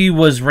DC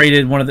was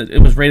rated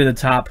the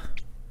top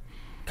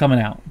coming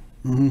out,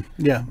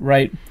 yeah.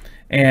 right?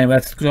 And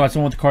that's the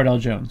one with Cardell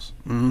Jones,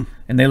 and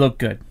they look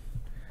good.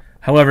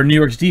 However, New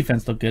York's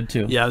defense looked good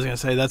too. Yeah, I was gonna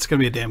say that's gonna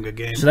be a damn good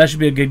game. So that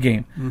should be a good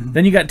game.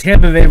 Then you got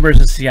Tampa Bay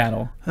versus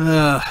Seattle.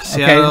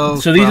 Seattle.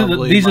 Okay, so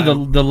these are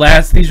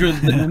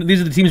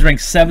the teams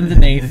ranked 7th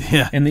and 8th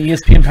Yeah. in the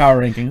ESPN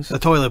Power Rankings. the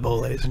toilet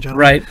bowl, ladies and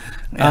gentlemen.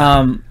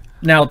 Right.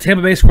 Now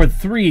Tampa Bay scored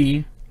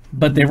 3,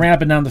 but they ran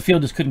up and down the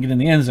field, just couldn't get in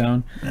the end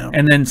zone. Yeah.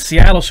 And then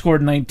Seattle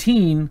scored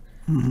 19,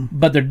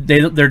 but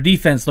their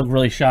defense looked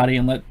really shoddy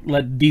and let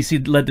the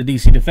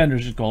DC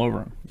defenders just go over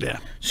them. Yeah.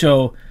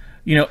 So,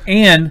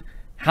 and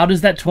how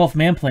does that 12th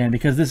man plan?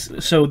 Because this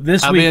That'll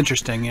week be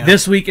interesting. Yeah.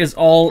 this week is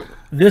all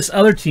this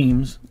other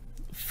team's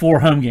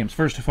 4 home games,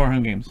 first to 4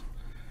 home games,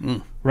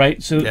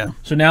 right? So Yeah.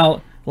 so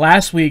now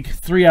last week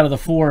 3 out of the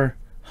 4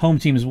 home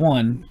teams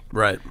won.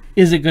 Right.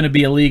 Is it going to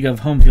be a league of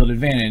home field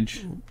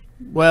advantage?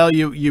 Well,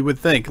 you would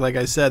think. Like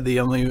I said,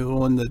 the only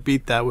one that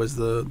beat that was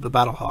the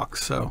Battlehawks.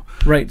 So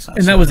Right,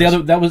 and that was the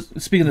other. That was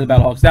speaking of the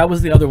Battlehawks. That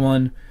was the other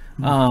one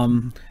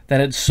that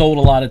had sold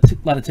a lot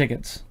of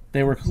tickets.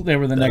 They were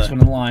the next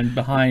one in line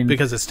behind.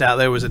 because it's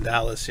there was in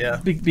Dallas. Yeah.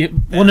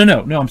 Well,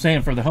 no. I'm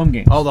saying for the home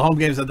games. All the home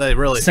games that they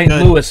really St.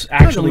 good. Louis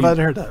actually. I'm glad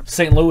I heard that.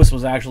 St. Louis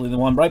was actually the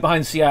one right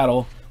behind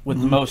Seattle with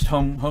the most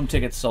home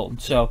tickets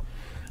sold. So,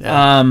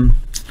 then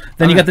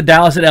you got the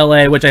Dallas at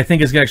LA, which I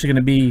think is actually going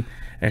to be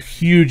a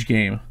huge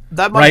game.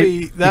 That might right?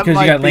 be that because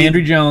might you got be,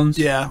 Landry Jones.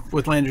 Yeah,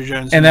 with Landry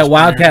Jones And that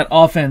Wildcat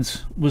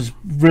offense was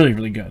really,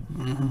 really good.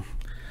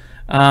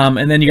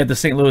 And then you got the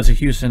St. Louis at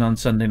Houston on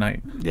Sunday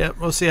night. Yeah,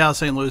 we'll see how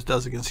St. Louis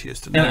does against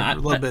Houston. And They're a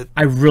little bit.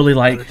 I really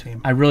better like.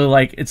 team. I really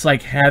like. It's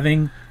like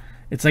having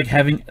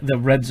the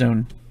red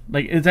zone.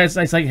 Like it's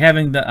like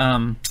having the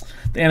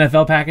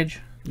NFL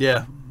package.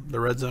 Yeah, the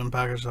red zone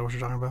package. Is that what you're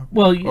talking about?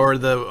 Well, Or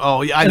the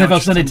I know NFL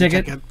what Sunday you're saying,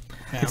 ticket.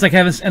 Yeah. It's like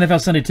having an NFL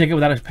Sunday ticket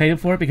without paying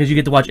for it because you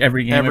get to watch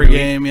every game. every week.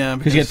 game. Yeah,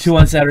 Because you get 2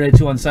 on Saturday,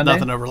 2 on Sunday.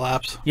 nothing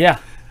overlaps. Yeah.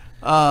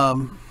 All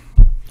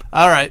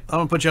right, I'm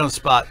gonna put you on the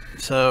spot.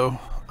 So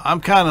I'm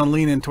kind of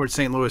leaning towards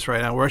St. Louis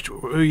right now.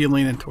 Who are you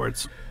leaning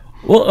towards?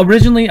 Well,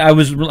 originally I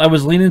was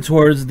leaning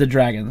towards the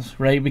Dragons,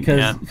 right? Because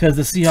Yeah.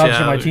 the Seahawks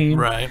are my team,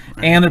 Right.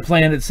 and they're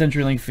playing at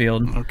CenturyLink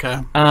Field.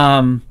 Okay.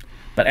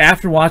 But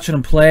after watching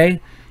them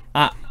play,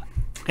 I'm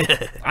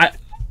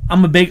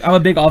a big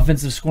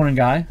offensive scoring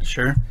guy,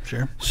 Sure.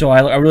 so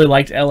I really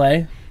liked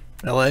LA.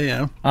 LA,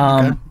 yeah.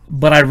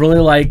 But I really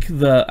like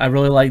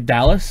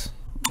Dallas,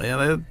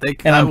 Yeah, they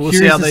and I'm we'll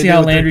curious to they see do how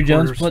with their Landry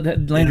Jones quarters.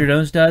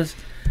 Jones does.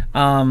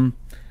 And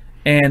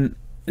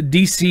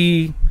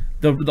DC,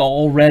 the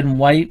all red and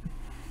white.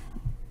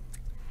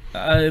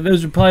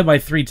 Those are probably my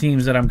 3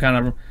 teams that I'm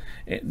kind of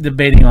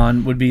debating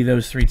on. Would be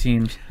those 3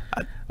 teams.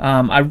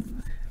 And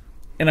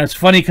it's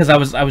funny because I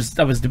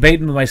was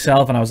debating with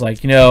myself, and I was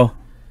like, I'm going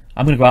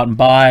to go out and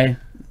buy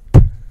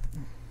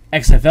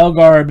XFL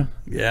garb,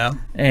 Yeah.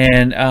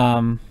 and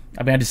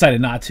I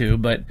decided not to,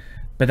 but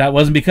that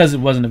wasn't because it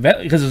wasn't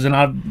because a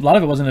lot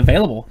of it wasn't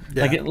available.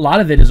 Yeah. Like a lot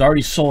of it is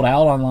already sold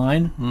out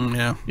online.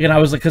 Yeah. And I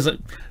was like, because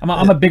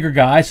I'm a bigger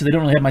guy, so they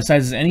don't really have my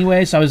sizes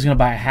anyway. So I was going to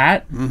buy a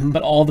hat,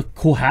 but all the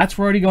cool hats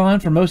were already gone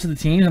for most of the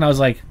teams, and I was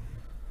like,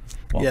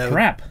 well, Yeah,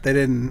 crap. They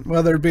didn't.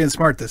 Well, they're being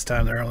smart this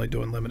time. They're only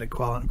doing limited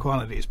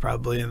quantities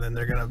probably, and then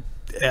they're gonna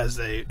as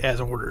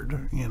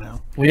ordered.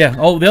 Well, yeah.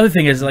 Oh, the other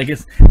thing is like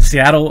it's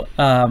Seattle,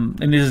 and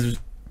this is a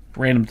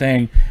random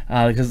thing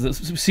because the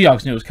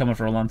Seahawks knew it was coming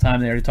for a long time.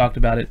 They already talked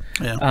about it.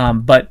 Yeah.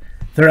 But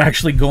they're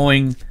actually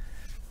going.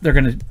 They're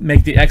going to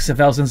make the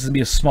XFL since it'll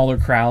be a smaller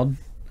crowd.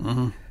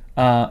 Seattle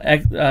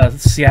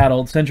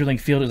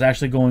CenturyLink Field is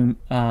actually going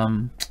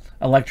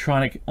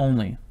electronic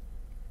only.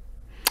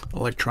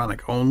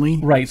 Electronic only.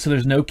 Right. So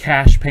there's no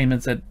cash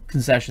payments at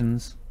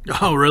concessions.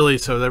 Oh, really?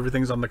 So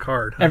everything's on the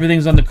card. Huh?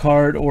 Everything's on the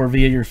card or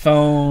via your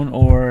phone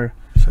or.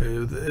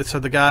 So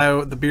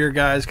the beer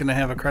guy is going to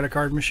have a credit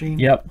card machine.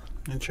 Yep.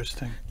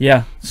 Interesting.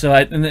 Yeah. So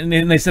and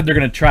they said they're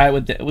going to try it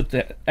with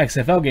the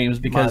XFL games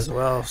Might because as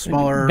well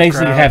smaller.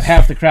 basically crowds. have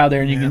half the crowd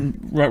there and you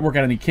can work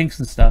out any kinks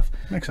and stuff.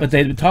 Makes But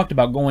sense. they talked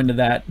about going to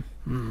that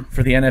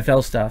for the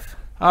NFL stuff.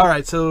 All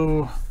right,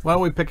 so why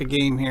don't we pick a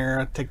game here?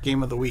 I'll take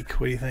game of the week.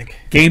 What do you think?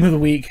 Game of the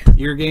week.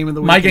 Your game of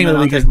the week. My and game of then the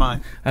I'll week take is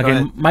mine. Go Okay,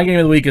 ahead. my game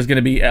of the week is going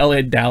to be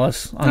LA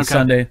Dallas on Okay.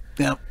 Sunday.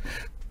 Yep.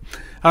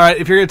 All right,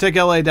 if you're going to take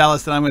LA,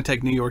 Dallas, then I'm going to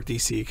take New York,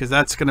 DC, because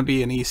that's going to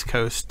be an East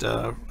Coast.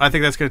 I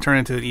think that's going to turn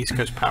into an East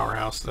Coast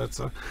powerhouse.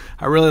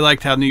 I really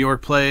liked how New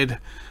York played.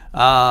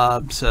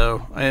 And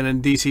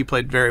then DC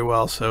played very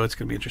well, so it's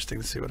going to be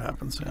interesting to see what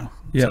happens.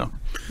 Yeah. So,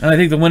 and I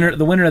think the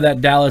winner of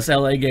that Dallas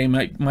LA game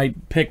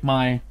might pick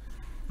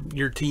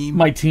your team.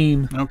 my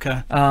team.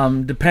 Okay.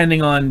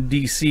 Depending on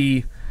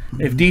DC,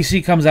 if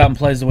DC comes out and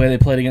plays the way they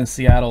played against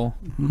Seattle,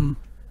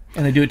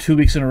 and they do it 2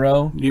 weeks in a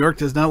row, New York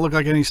does not look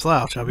like any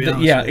slouch. I'll be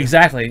honest. yeah, with you.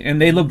 exactly.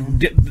 And they look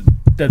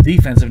the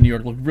defense of New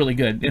York looked really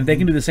good. If they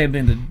can do the same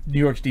thing to New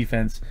York's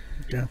defense,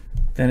 Yeah.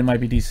 then it might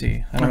be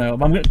DC. I don't know.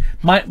 I'm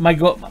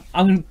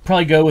gonna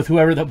probably go with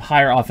whoever the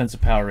higher offensive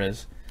power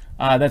is.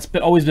 That's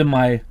always been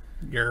my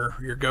Your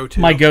go-to.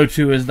 my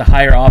go-to is the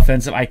higher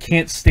offensive. I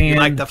can't stand.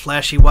 You like the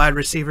flashy wide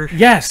receiver?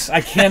 Yes,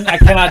 I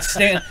cannot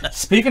stand.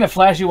 Speaking of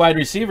flashy wide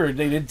receiver,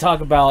 they did talk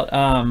about.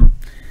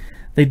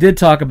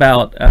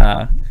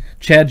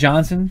 Chad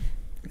Johnson.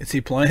 Is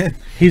he playing?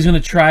 He's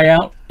going to try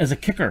out as a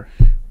kicker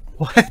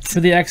What? for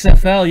the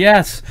XFL.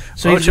 Yes.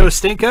 So Ocho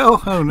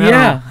Stinko? Oh no.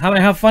 yeah.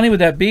 How funny would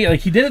that be?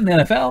 Like he did it in the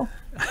NFL.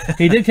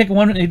 He did kick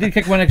one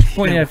extra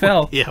point in the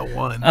NFL. Yeah,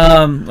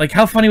 one. Like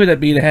how funny would that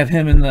be to have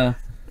him in the?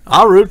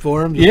 I'll root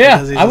for him. just Yeah,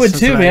 because he's I a would too,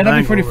 Cincinnati man.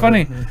 That'd be pretty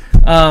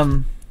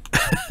Bengal,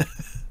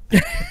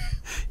 funny.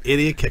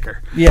 Idiot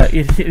kicker. Yeah,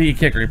 idiot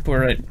kicker.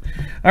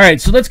 All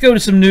right. So let's go to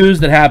some news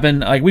that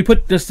happened. Like we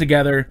put this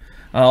together,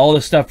 all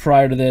this stuff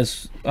prior to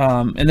this,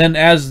 and then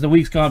as the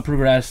week's gone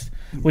progressed,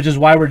 which is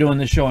why we're doing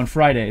this show on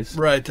Fridays.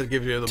 Right, to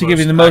give you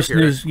the Most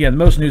accurate. news, the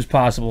most news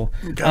possible.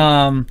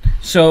 Okay.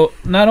 So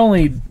not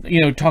only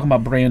talking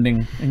about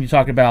branding, and you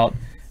talk about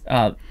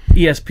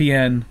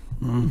ESPN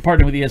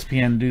partnering with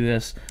ESPN to do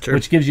this, Sure.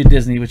 which gives you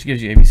Disney, which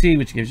gives you ABC,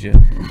 which gives you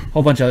a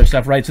whole bunch of other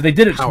stuff, right? So they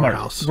did it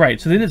Powerhouse. smart, right?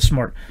 So they did it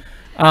smart.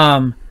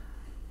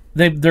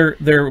 They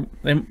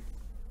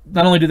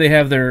not only do they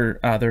have their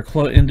their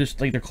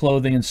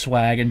clothing and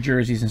swag and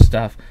jerseys and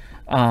stuff,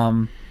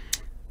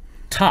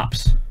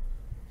 Topps.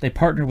 They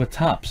partnered with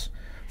Topps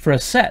for a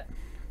set.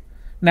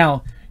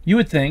 Now, you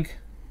would think,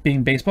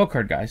 being baseball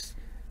card guys,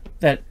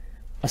 that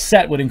a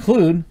set would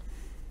include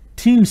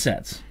team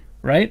sets,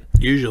 right?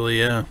 Usually,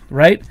 yeah.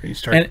 Right? You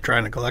start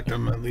trying to collect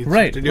them at least.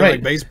 Right, To do right.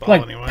 like baseball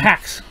like anyway.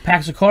 packs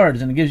of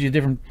cards, and it gives you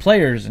different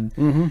players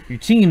and your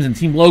teams and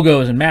team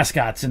logos and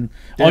mascots and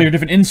all your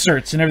different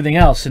inserts and everything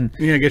else. And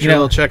You're gonna get your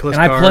little checklist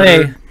and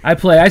card.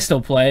 I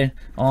still play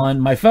on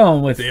my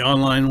phone with The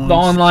online ones. the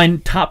online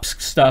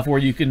Topps stuff where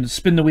you can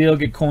spin the wheel,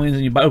 get coins,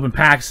 and you open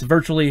packs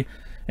virtually,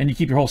 and you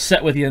keep your whole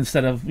set with you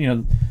instead of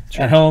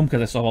at home,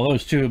 because I saw all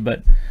those too.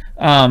 But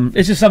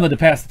it's just something to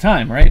pass the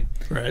time, right?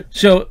 Right.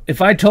 So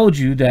if I told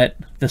you that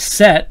the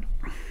set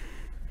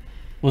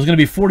was going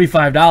to be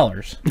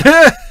 $45,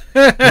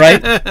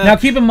 right? Now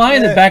keep in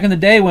mind that back in the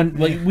day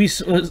when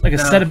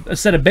a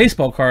set of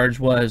baseball cards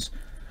was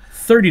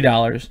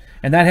 $30,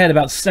 and that had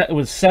it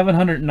was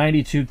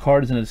 792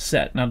 cards in a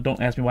set. Now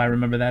don't ask me why I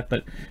remember that,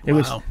 but it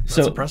was That's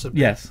so impressive.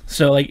 Yes,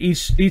 so like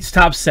each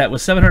top set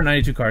was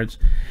 792 cards,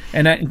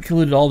 and that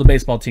included all the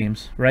baseball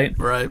teams, right?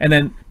 Right. And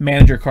then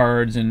manager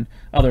cards and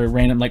other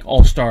random like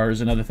all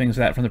stars and other things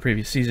like that from the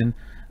previous season.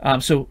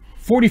 So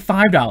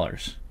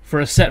 $45 for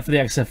a set for the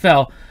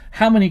XFL.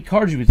 How many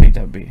cards would you think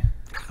that would be?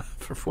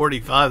 For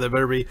 45, they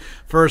better be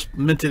first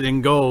minted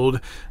in gold.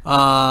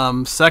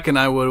 Second,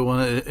 I would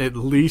want at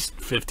least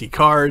 50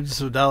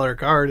 cards, $1 a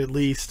card at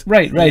least.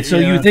 Right. So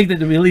you would think that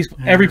there would be at least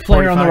every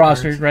player on the 45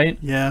 roster, cards. right?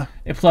 Yeah.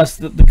 And plus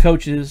the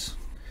coaches,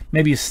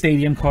 maybe a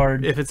stadium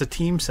card. If it's a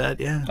team set,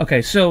 yeah.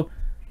 Okay, so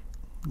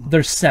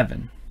there's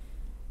 7.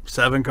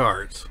 7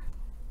 cards.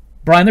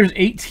 Brian, there's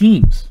 8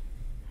 teams,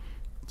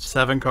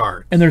 7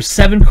 cards. and there's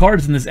 7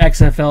 cards in this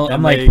XFL. And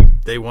I'm like,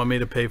 they want me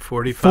to pay $45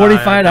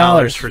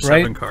 for right?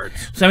 7 cards.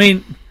 So I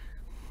mean,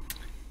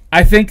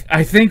 I think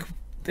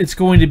it's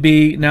going to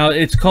be now.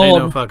 It's Ain't called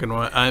no fucking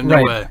way. No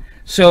right. way.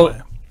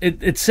 So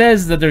it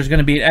says that there's going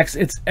to be it's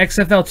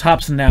XFL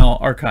Topps Now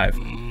archive.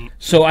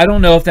 So I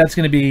don't know if that's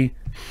going to be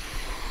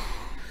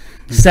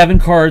 7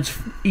 cards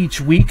each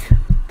week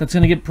that's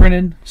going to get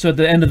printed. So at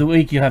the end of the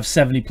week you have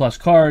 70 plus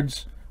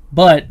cards,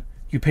 but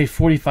you pay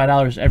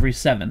 $45 every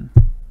 7.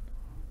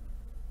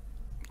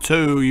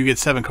 So you get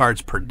 7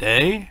 cards per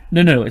day?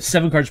 No, it's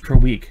 7 cards per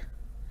week.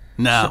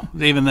 No.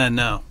 Even then,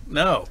 no.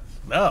 No.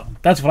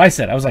 That's what I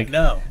said. I was like,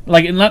 No.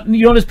 Like, you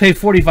don't just pay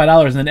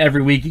 $45 and then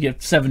every week you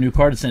get 7 new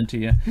cards sent to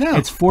you. No.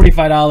 It's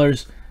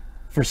 $45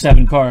 for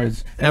 7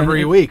 cards. And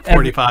Every then week,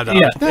 $45.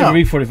 Yeah, No.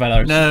 every week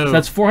 $45. No. So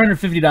that's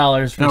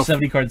 $450 for No. a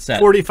 70 card set.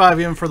 45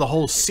 even for the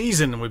whole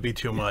season would be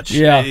too much.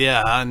 Yeah.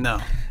 Yeah, I know.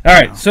 All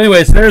right. So,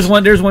 anyways, there's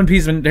one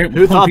piece of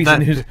thought that?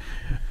 news.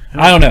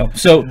 I don't know.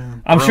 So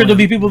I'm sure there'll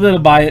be people that'll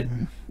buy it.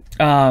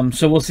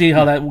 So we'll see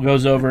how that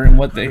goes over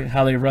and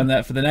how they run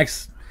that for the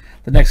next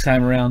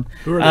time around.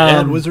 Who are the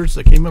ad wizards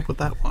that came up with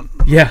that one?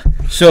 Yeah.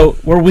 So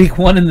we're week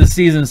 1 in the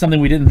season. Something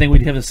we didn't think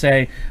we'd have to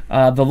say.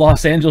 The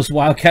Los Angeles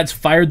Wildcats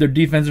fired their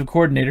defensive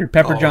coordinator,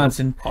 Pepper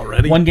Johnson,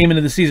 already? 1 game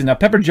into the season. Now,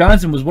 Pepper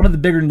Johnson was one of the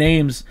bigger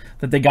names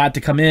that they got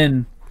to come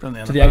in From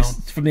the to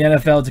NFL. from the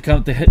NFL to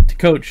come to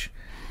coach.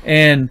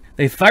 and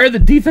they fired the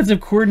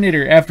defensive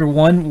coordinator after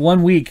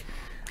one week.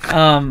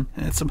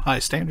 That's some high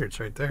standards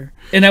right there.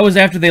 And that was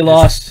after they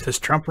lost. Does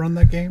Trump run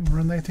that game?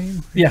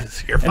 Yeah,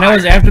 You're and that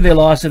was fired. after they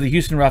lost to the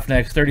Houston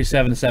Roughnecks,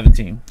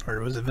 37-17. Or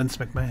was it Vince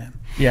McMahon?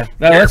 Yeah,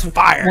 That's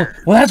fired.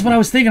 Well, that's what I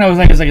was thinking. I was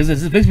like, is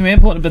this Vince McMahon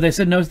pulling? But they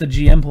said no, it's the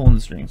GM pulling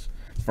the strings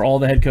for all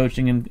the head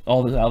coaching and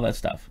all that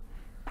stuff.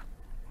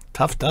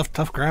 Tough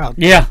crowd.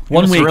 Yeah,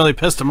 one Must have week. really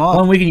pissed him off.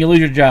 1 week and you lose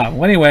your job.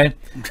 Well, anyway,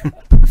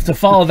 to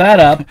follow that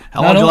up,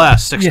 How long did it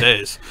last? 6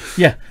 days.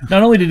 Yeah.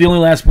 Not only did he only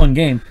last one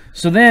game,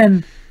 so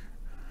then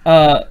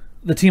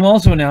the team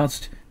also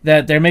announced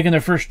that they're making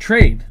their first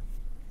trade.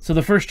 So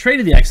the first trade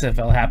of the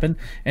XFL happened,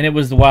 and it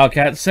was the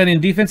Wildcats sending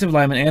defensive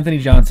lineman Anthony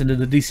Johnson to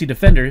the DC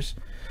Defenders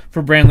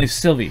for Brandley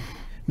Sylvie.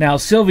 Now,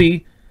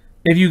 Sylvie,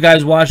 if you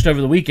guys watched over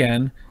the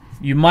weekend,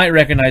 you might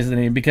recognize the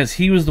name because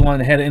he was the one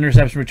that had an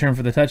interception return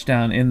for the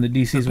touchdown in the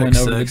DC's win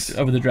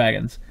over the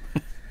Dragons.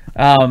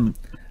 And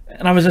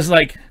I was just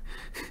like,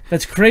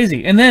 that's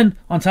crazy. And then,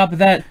 on top of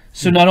that,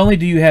 so not only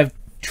do you have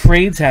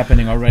trades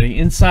happening already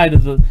inside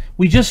of the...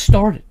 We just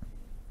started.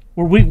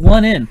 We're week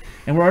 1 in,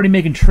 and we're already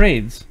making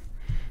trades.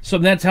 So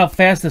that's how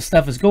fast this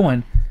stuff is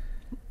going.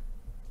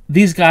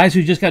 These guys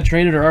who just got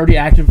traded are already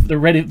active. They're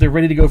ready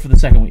to go for the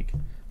second week.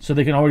 So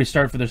they can already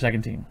start for their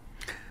second team.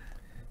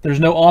 There's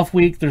no off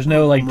week. There's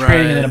no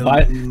trading and then a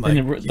buy.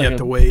 You have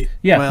to wait.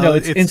 Yeah, well, no,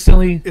 it's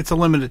instantly. It's a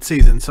limited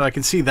season, so I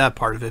can see that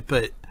part of it.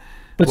 But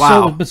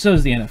wow. So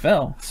is the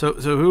NFL. So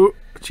who?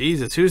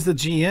 Jesus, who's the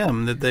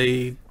GM that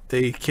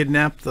they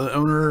kidnapped the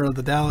owner of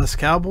the Dallas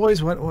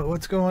Cowboys?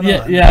 What's going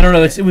on? Yeah, I don't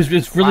know. It's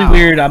really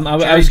weird. I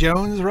was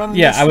Jones running.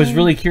 Yeah, this I was thing?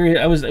 really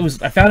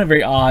curious. I found it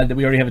very odd that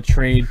we already have a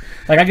trade.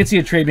 Like I could see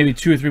a trade maybe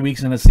 2 or 3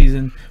 weeks in the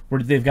season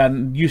where they've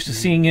gotten used to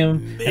seeing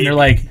him, and they're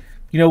like,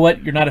 you know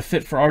what? You're not a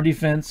fit for our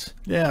defense.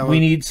 Yeah, we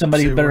need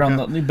somebody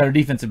better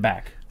defensive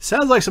back.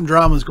 Sounds like some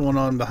drama's going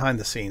on behind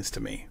the scenes to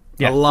me.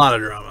 Yeah. A lot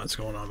of drama is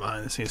going on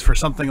behind the scenes for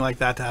something like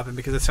that to happen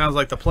because it sounds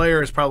like the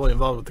player is probably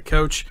involved with the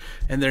coach,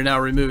 and they're now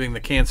removing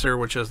the cancer,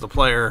 which is the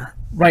player.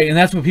 Right, and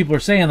that's what people are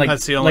saying. Like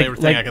that's the only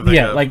thing I can think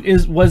of. Like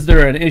was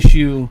there an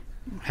issue?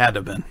 Had to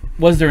have been.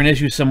 Was there an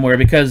issue somewhere?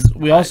 Because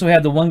we also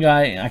had the one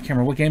guy. I can't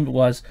remember what game it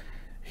was.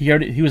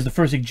 He was the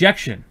first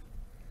ejection.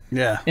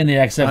 Yeah. In the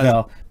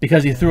XFL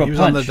because he threw a punch. He was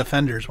on the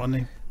Defenders, wasn't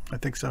he? I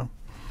think so.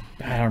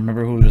 I don't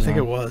remember who he was. I think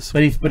it was.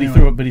 But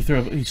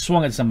he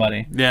swung at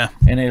somebody. Yeah.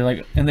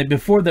 And they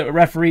before the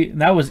referee.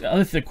 And that was the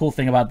other cool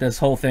thing about this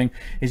whole thing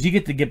is you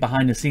get to get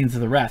behind the scenes of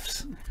the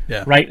refs.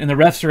 Yeah. Right, and the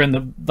refs are in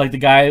the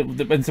guy.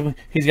 And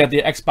he's got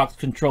the Xbox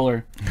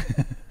controller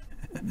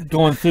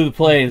going through the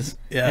plays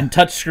and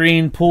touch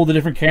screen, pull the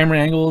different camera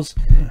angles,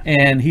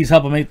 and he's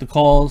helping make the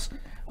calls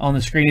on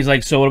the screen. He's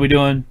like, "So what are we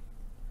doing?"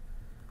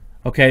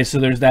 Okay, so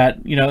there's that,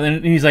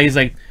 and he's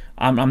like,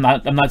 I'm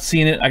not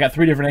seeing it. I got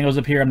 3 different angles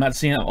up here. I'm not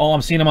seeing it. Oh,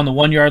 I'm seeing them on the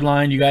 1 yard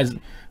line. You guys,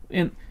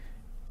 and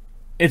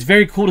it's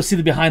very cool to see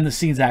the behind the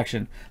scenes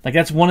action. Like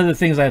that's one of the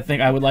things I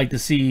think I would like to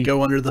see.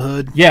 Go under the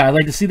hood. Yeah, I'd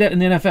like to see that in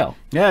the NFL.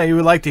 Yeah, you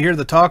would like to hear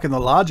the talk and the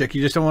logic.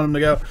 You just don't want them to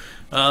go,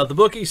 the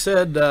bookie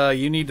said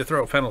you need to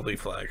throw a penalty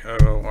flag.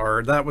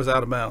 Or that was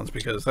out of bounds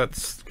because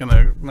that's going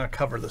to not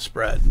cover the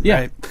spread.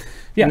 Yeah. Right?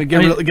 Yeah,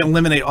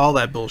 eliminate all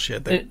that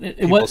bullshit.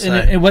 It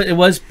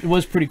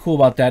was pretty cool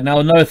about that. Now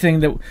another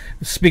thing that,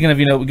 speaking of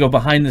we go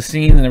behind the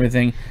scenes and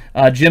everything,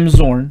 Jim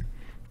Zorn,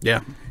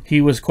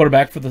 he was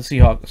quarterback for the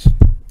Seahawks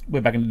way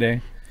back in the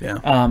day.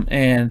 Yeah,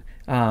 and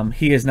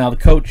he is now the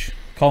coach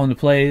calling the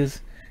plays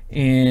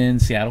in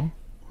Seattle.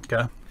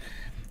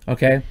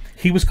 Okay.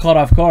 He was caught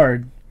off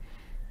guard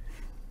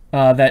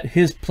that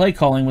his play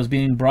calling was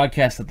being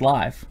broadcasted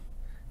live.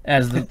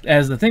 As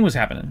the thing was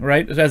happening,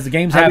 right? As the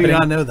game's happening. How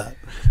do you not know that?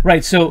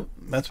 Right, so...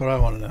 That's what I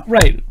want to know.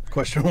 Right.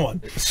 Question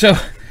 1.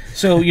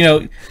 So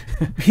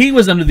he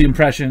was under the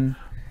impression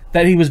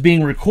that he was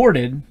being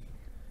recorded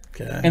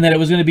and that it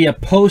was going to be a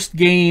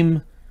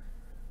post-game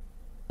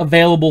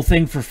available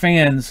thing for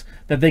fans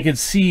that they could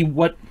see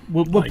what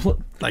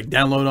like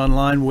download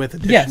online with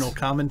additional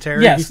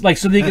commentary. Yes, like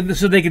so they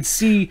could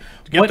see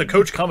get the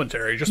coach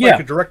commentary, just like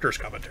the director's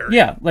commentary.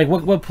 Yeah, like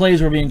what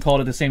plays were being called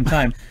at the same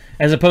time,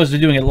 as opposed to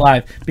doing it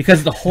live.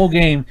 Because the whole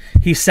game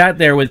he sat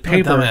there with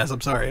paper. Dumbass,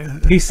 I'm sorry.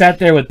 He sat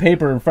there with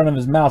paper in front of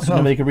his mouth so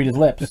nobody could read his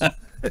lips.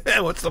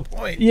 What's the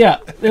point? Yeah,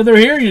 they're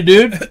hearing you,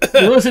 dude.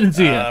 They're listening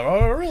to you.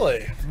 Oh,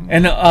 really?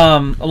 And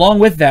along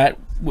with that,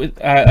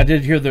 I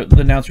did hear the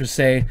announcers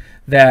say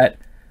that.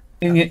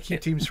 Keep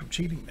teams from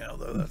cheating now,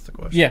 though. That's the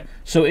question. Yeah.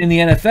 So in the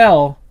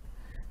NFL,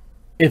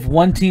 if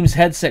one team's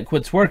headset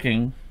quits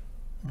working,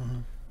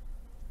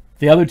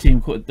 the other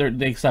team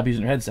they stop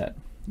using their headset.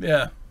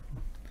 Yeah.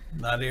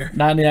 Not here.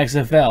 Not in the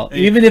XFL.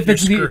 Hey, even if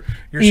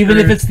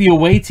it's the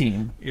away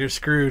team. You're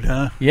screwed,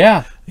 huh?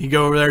 Yeah. You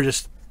go over there,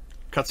 just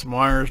cut some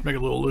wires, make it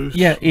a little loose.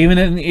 Yeah. Even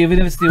if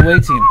it's the away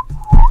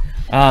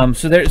team.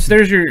 So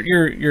there's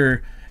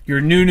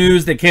your new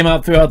news that came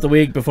out throughout the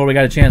week before we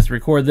got a chance to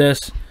record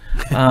this.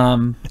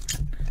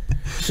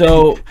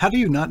 So how do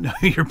you not know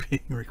you're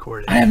being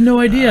recorded? I have no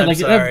idea. Like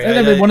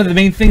that's one of the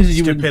main things that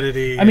you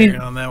stupidity. I mean,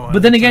 on that one.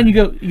 but then again, you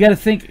got to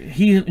think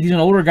he's an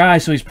older guy,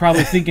 so he's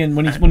probably thinking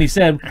when he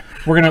said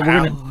we're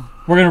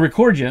gonna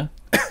record you.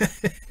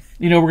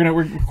 We're gonna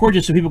record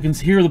you so people can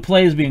hear the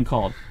plays being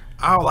called.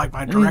 Oh, like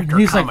my director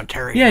he's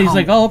commentary. Like, yeah, he's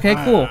like, oh, okay,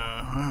 cool.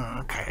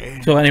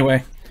 Okay. So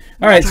anyway,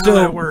 all right. That's so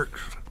how that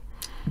works.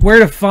 Where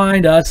to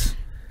find us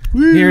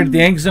here at the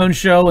Yank Zone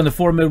Show and the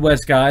Four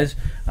Midwest Guys.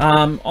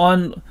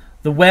 On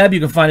the web, you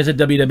can find us at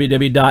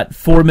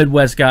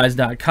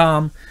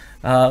www.fourmidwestguys.com.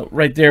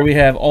 Right there we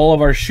have all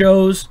of our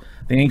shows.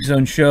 The Yank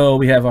Zone Show.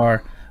 We have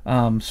our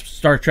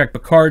Star Trek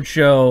Picard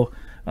show.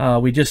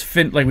 We just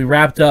we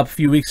wrapped up a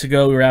few weeks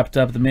ago. We wrapped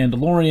up The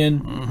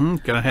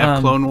Mandalorian. Gonna have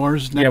Clone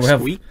Wars next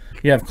week.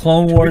 You have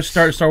Clone Wars,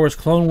 Star Wars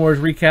Clone Wars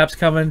recaps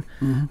coming.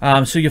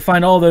 So you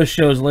find all those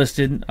shows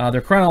listed.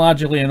 They're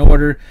chronologically in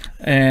order,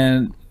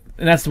 and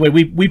that's the way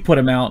we put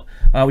them out.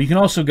 You can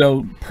also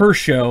go per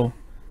show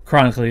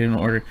chronically in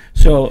order.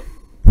 So,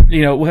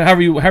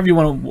 however you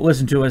want to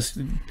listen to us,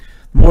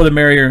 more the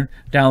merrier.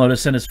 Download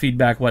us, send us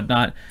feedback,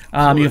 whatnot.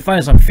 You can find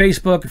us on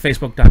Facebook,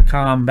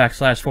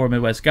 facebook.com/4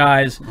 Midwest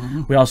Guys.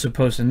 We also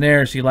post in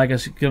there, so you like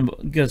us,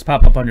 get us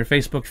pop up on your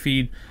Facebook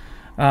feed.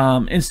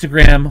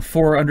 Instagram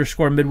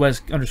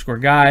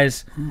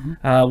 _Midwest_Guys.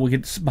 We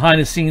get behind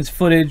the scenes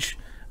footage.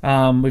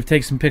 We've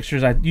taken some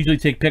pictures. I usually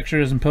take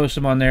pictures and post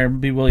them on there.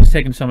 B. Willie's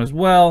taking some as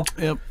well.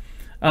 Yep.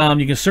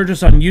 You can search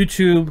us on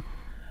YouTube.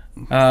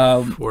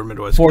 Four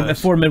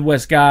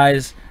Midwest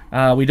Guys.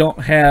 We don't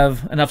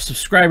have enough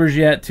subscribers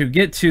yet to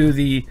get to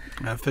the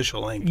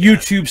official link.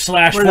 YouTube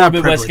 /4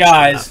 Midwest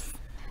Guys.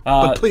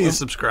 But please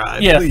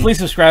subscribe. Yeah, please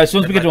subscribe. So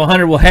once we get to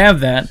 100, we'll have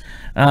that.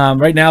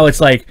 Right now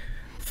it's like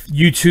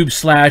YouTube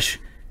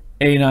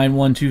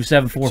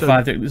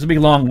 /A9127453. This will be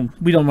long.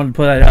 We don't want to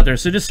put that out there,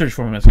 so just search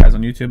for us, guys,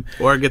 on YouTube.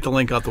 Or get the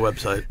link off the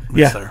website.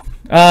 There.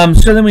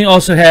 So then we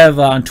also have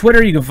on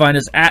Twitter, you can find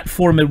us at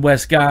 4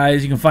 Midwest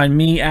Guys. You can find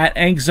me at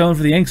Yank Zone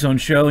for the Yank Zone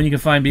Show, and you can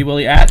find B.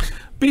 Willie at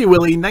B.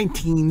 Willie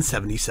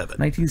 1977.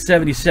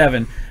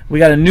 1977. We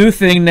got a new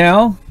thing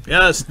now.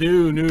 Yes,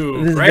 new.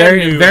 This is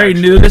very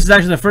new. This is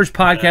actually the first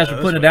podcast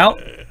we're putting it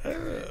out.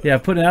 Yeah,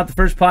 putting out the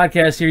first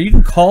podcast here. You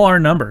can call our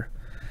number.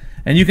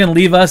 And you can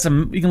leave us a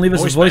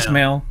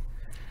voicemail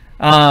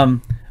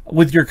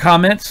with your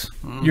comments,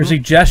 your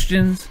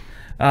suggestions.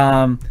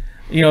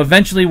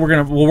 Eventually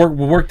we'll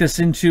work this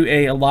into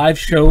a live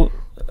show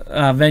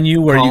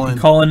venue where you can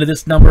call into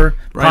this number,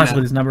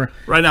 possibly this number.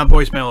 Right now,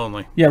 voicemail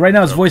only. Yeah, right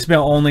now it's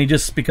voicemail only,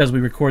 just because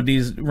we record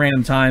these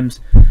random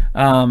times.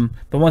 But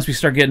once we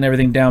start getting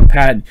everything down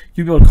pat,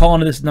 you'll be able to call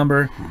into this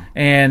number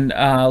and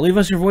leave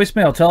us your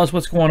voicemail. Tell us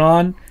what's going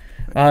on.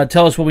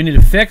 Tell us what we need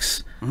to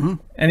fix.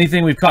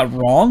 Anything we've caught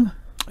wrong.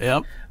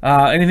 Yep.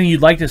 Anything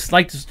you'd like to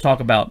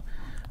talk about.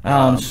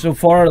 So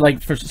far,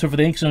 for the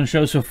Yank Zone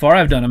Show, so far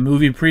I've done a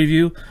movie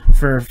preview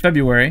for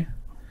February.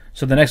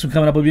 So the next one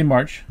coming up will be in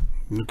March.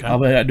 Okay. I'll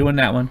be doing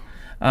that one.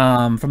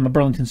 From the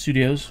Burlington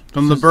Studios.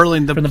 From the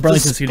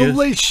Burlington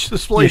Studios. The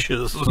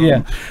splashes.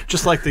 Yeah.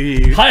 Just like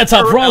the high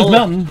atop Frogs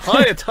Mountain.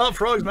 High atop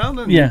Frogs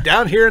Mountain. Yeah.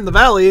 Down here in the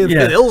valley,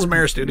 the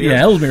Ellesmere Studios.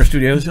 Yeah, Ellesmere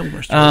Studios.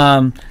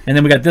 And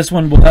then we got this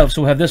one. We'll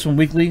have this one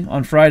weekly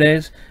on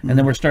Fridays, and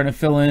then we're starting to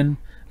fill in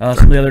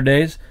some of the other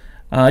days.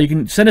 You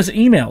can send us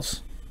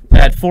emails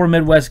at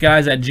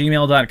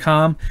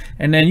 4midwestguys@gmail.com,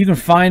 and then you can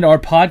find our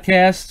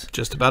podcast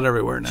just about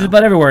everywhere now.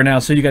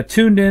 So you got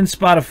TuneIn,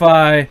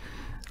 Spotify,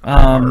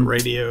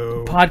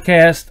 radio,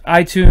 podcast,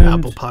 iTunes,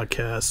 Apple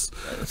Podcasts,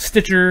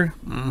 Stitcher.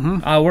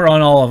 We're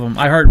on all of them.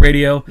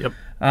 iHeartRadio. Yep.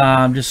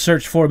 Just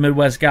search 4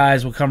 Midwest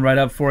Guys. We'll come right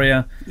up for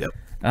you. Yep.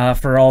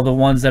 For all the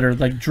ones that are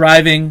like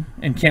driving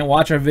and can't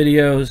watch our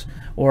videos,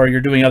 or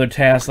you're doing other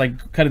tasks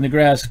like cutting the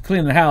grass,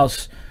 cleaning the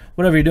house,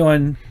 whatever you're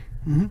doing.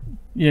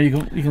 You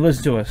can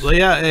listen to us. Well,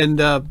 yeah,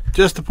 and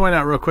just to point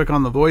out real quick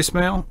on the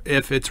voicemail,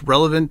 if it's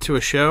relevant to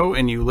a show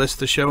and you list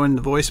the show in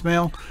the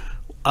voicemail,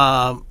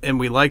 and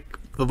we like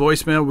the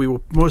voicemail, we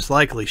will most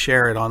likely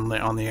share it on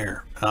the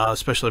air,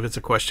 especially if it's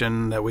a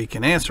question that we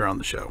can answer on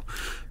the show.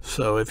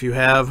 So if you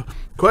have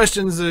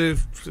questions,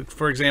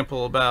 for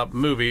example, about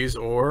movies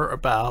or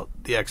about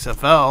the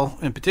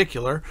XFL in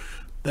particular,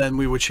 then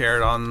we would share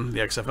it on the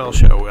XFL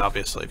show,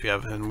 obviously, if you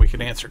have, and we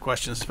can answer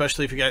questions,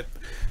 especially if you got,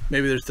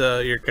 maybe you've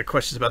got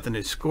questions about the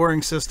new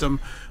scoring system,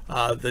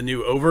 the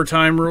new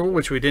overtime rule,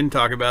 which we didn't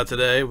talk about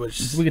today,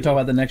 which we can talk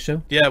about the next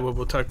show. Yeah,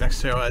 we'll talk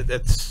next show.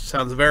 That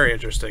sounds very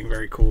interesting,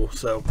 very cool.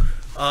 So,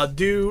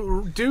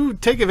 do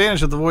take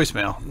advantage of the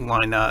voicemail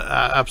line,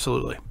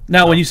 absolutely.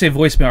 Now, when you say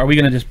voicemail, are we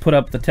going to just put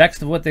up the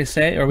text of what they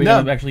say, or are we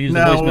going to actually use the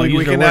voicemail? No,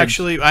 we can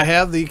actually. I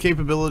have the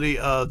capability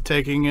of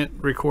taking it,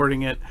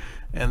 recording it.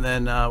 And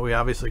then we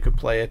obviously could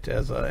play it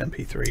as a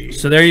MP3.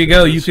 So there you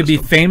go. You could be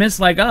famous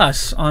like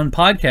us on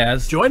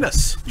podcasts. Join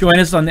us. Join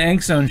us on the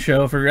Yank Zone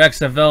Show for your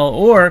XFL,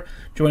 or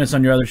join us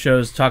on your other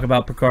shows to talk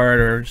about Picard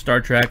or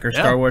Star Trek or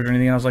Star Wars or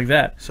anything else like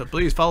that. So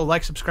please follow,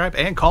 like, subscribe,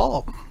 and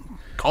call.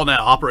 Call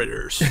now,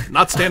 operators.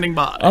 Not standing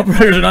by.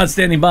 Operators are not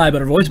standing by,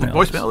 but our voicemail.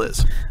 Voicemail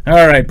is.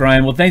 All right,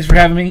 Brian. Well, thanks for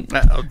having me.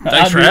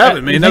 Thanks for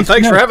having me. No,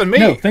 thanks for having me.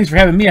 No, thanks for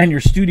having me on your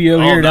studio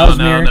here at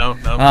Ellesmere. No.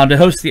 To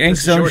host the Ink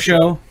Zone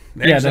show.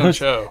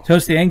 To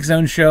host the Ink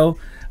Zone show.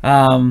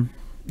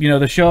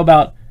 The show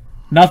about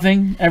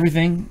nothing,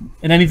 everything,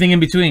 and anything in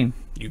between.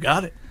 You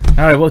got it.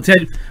 All right. Well,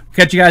 Ted,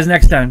 catch you guys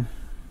next time.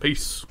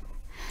 Peace.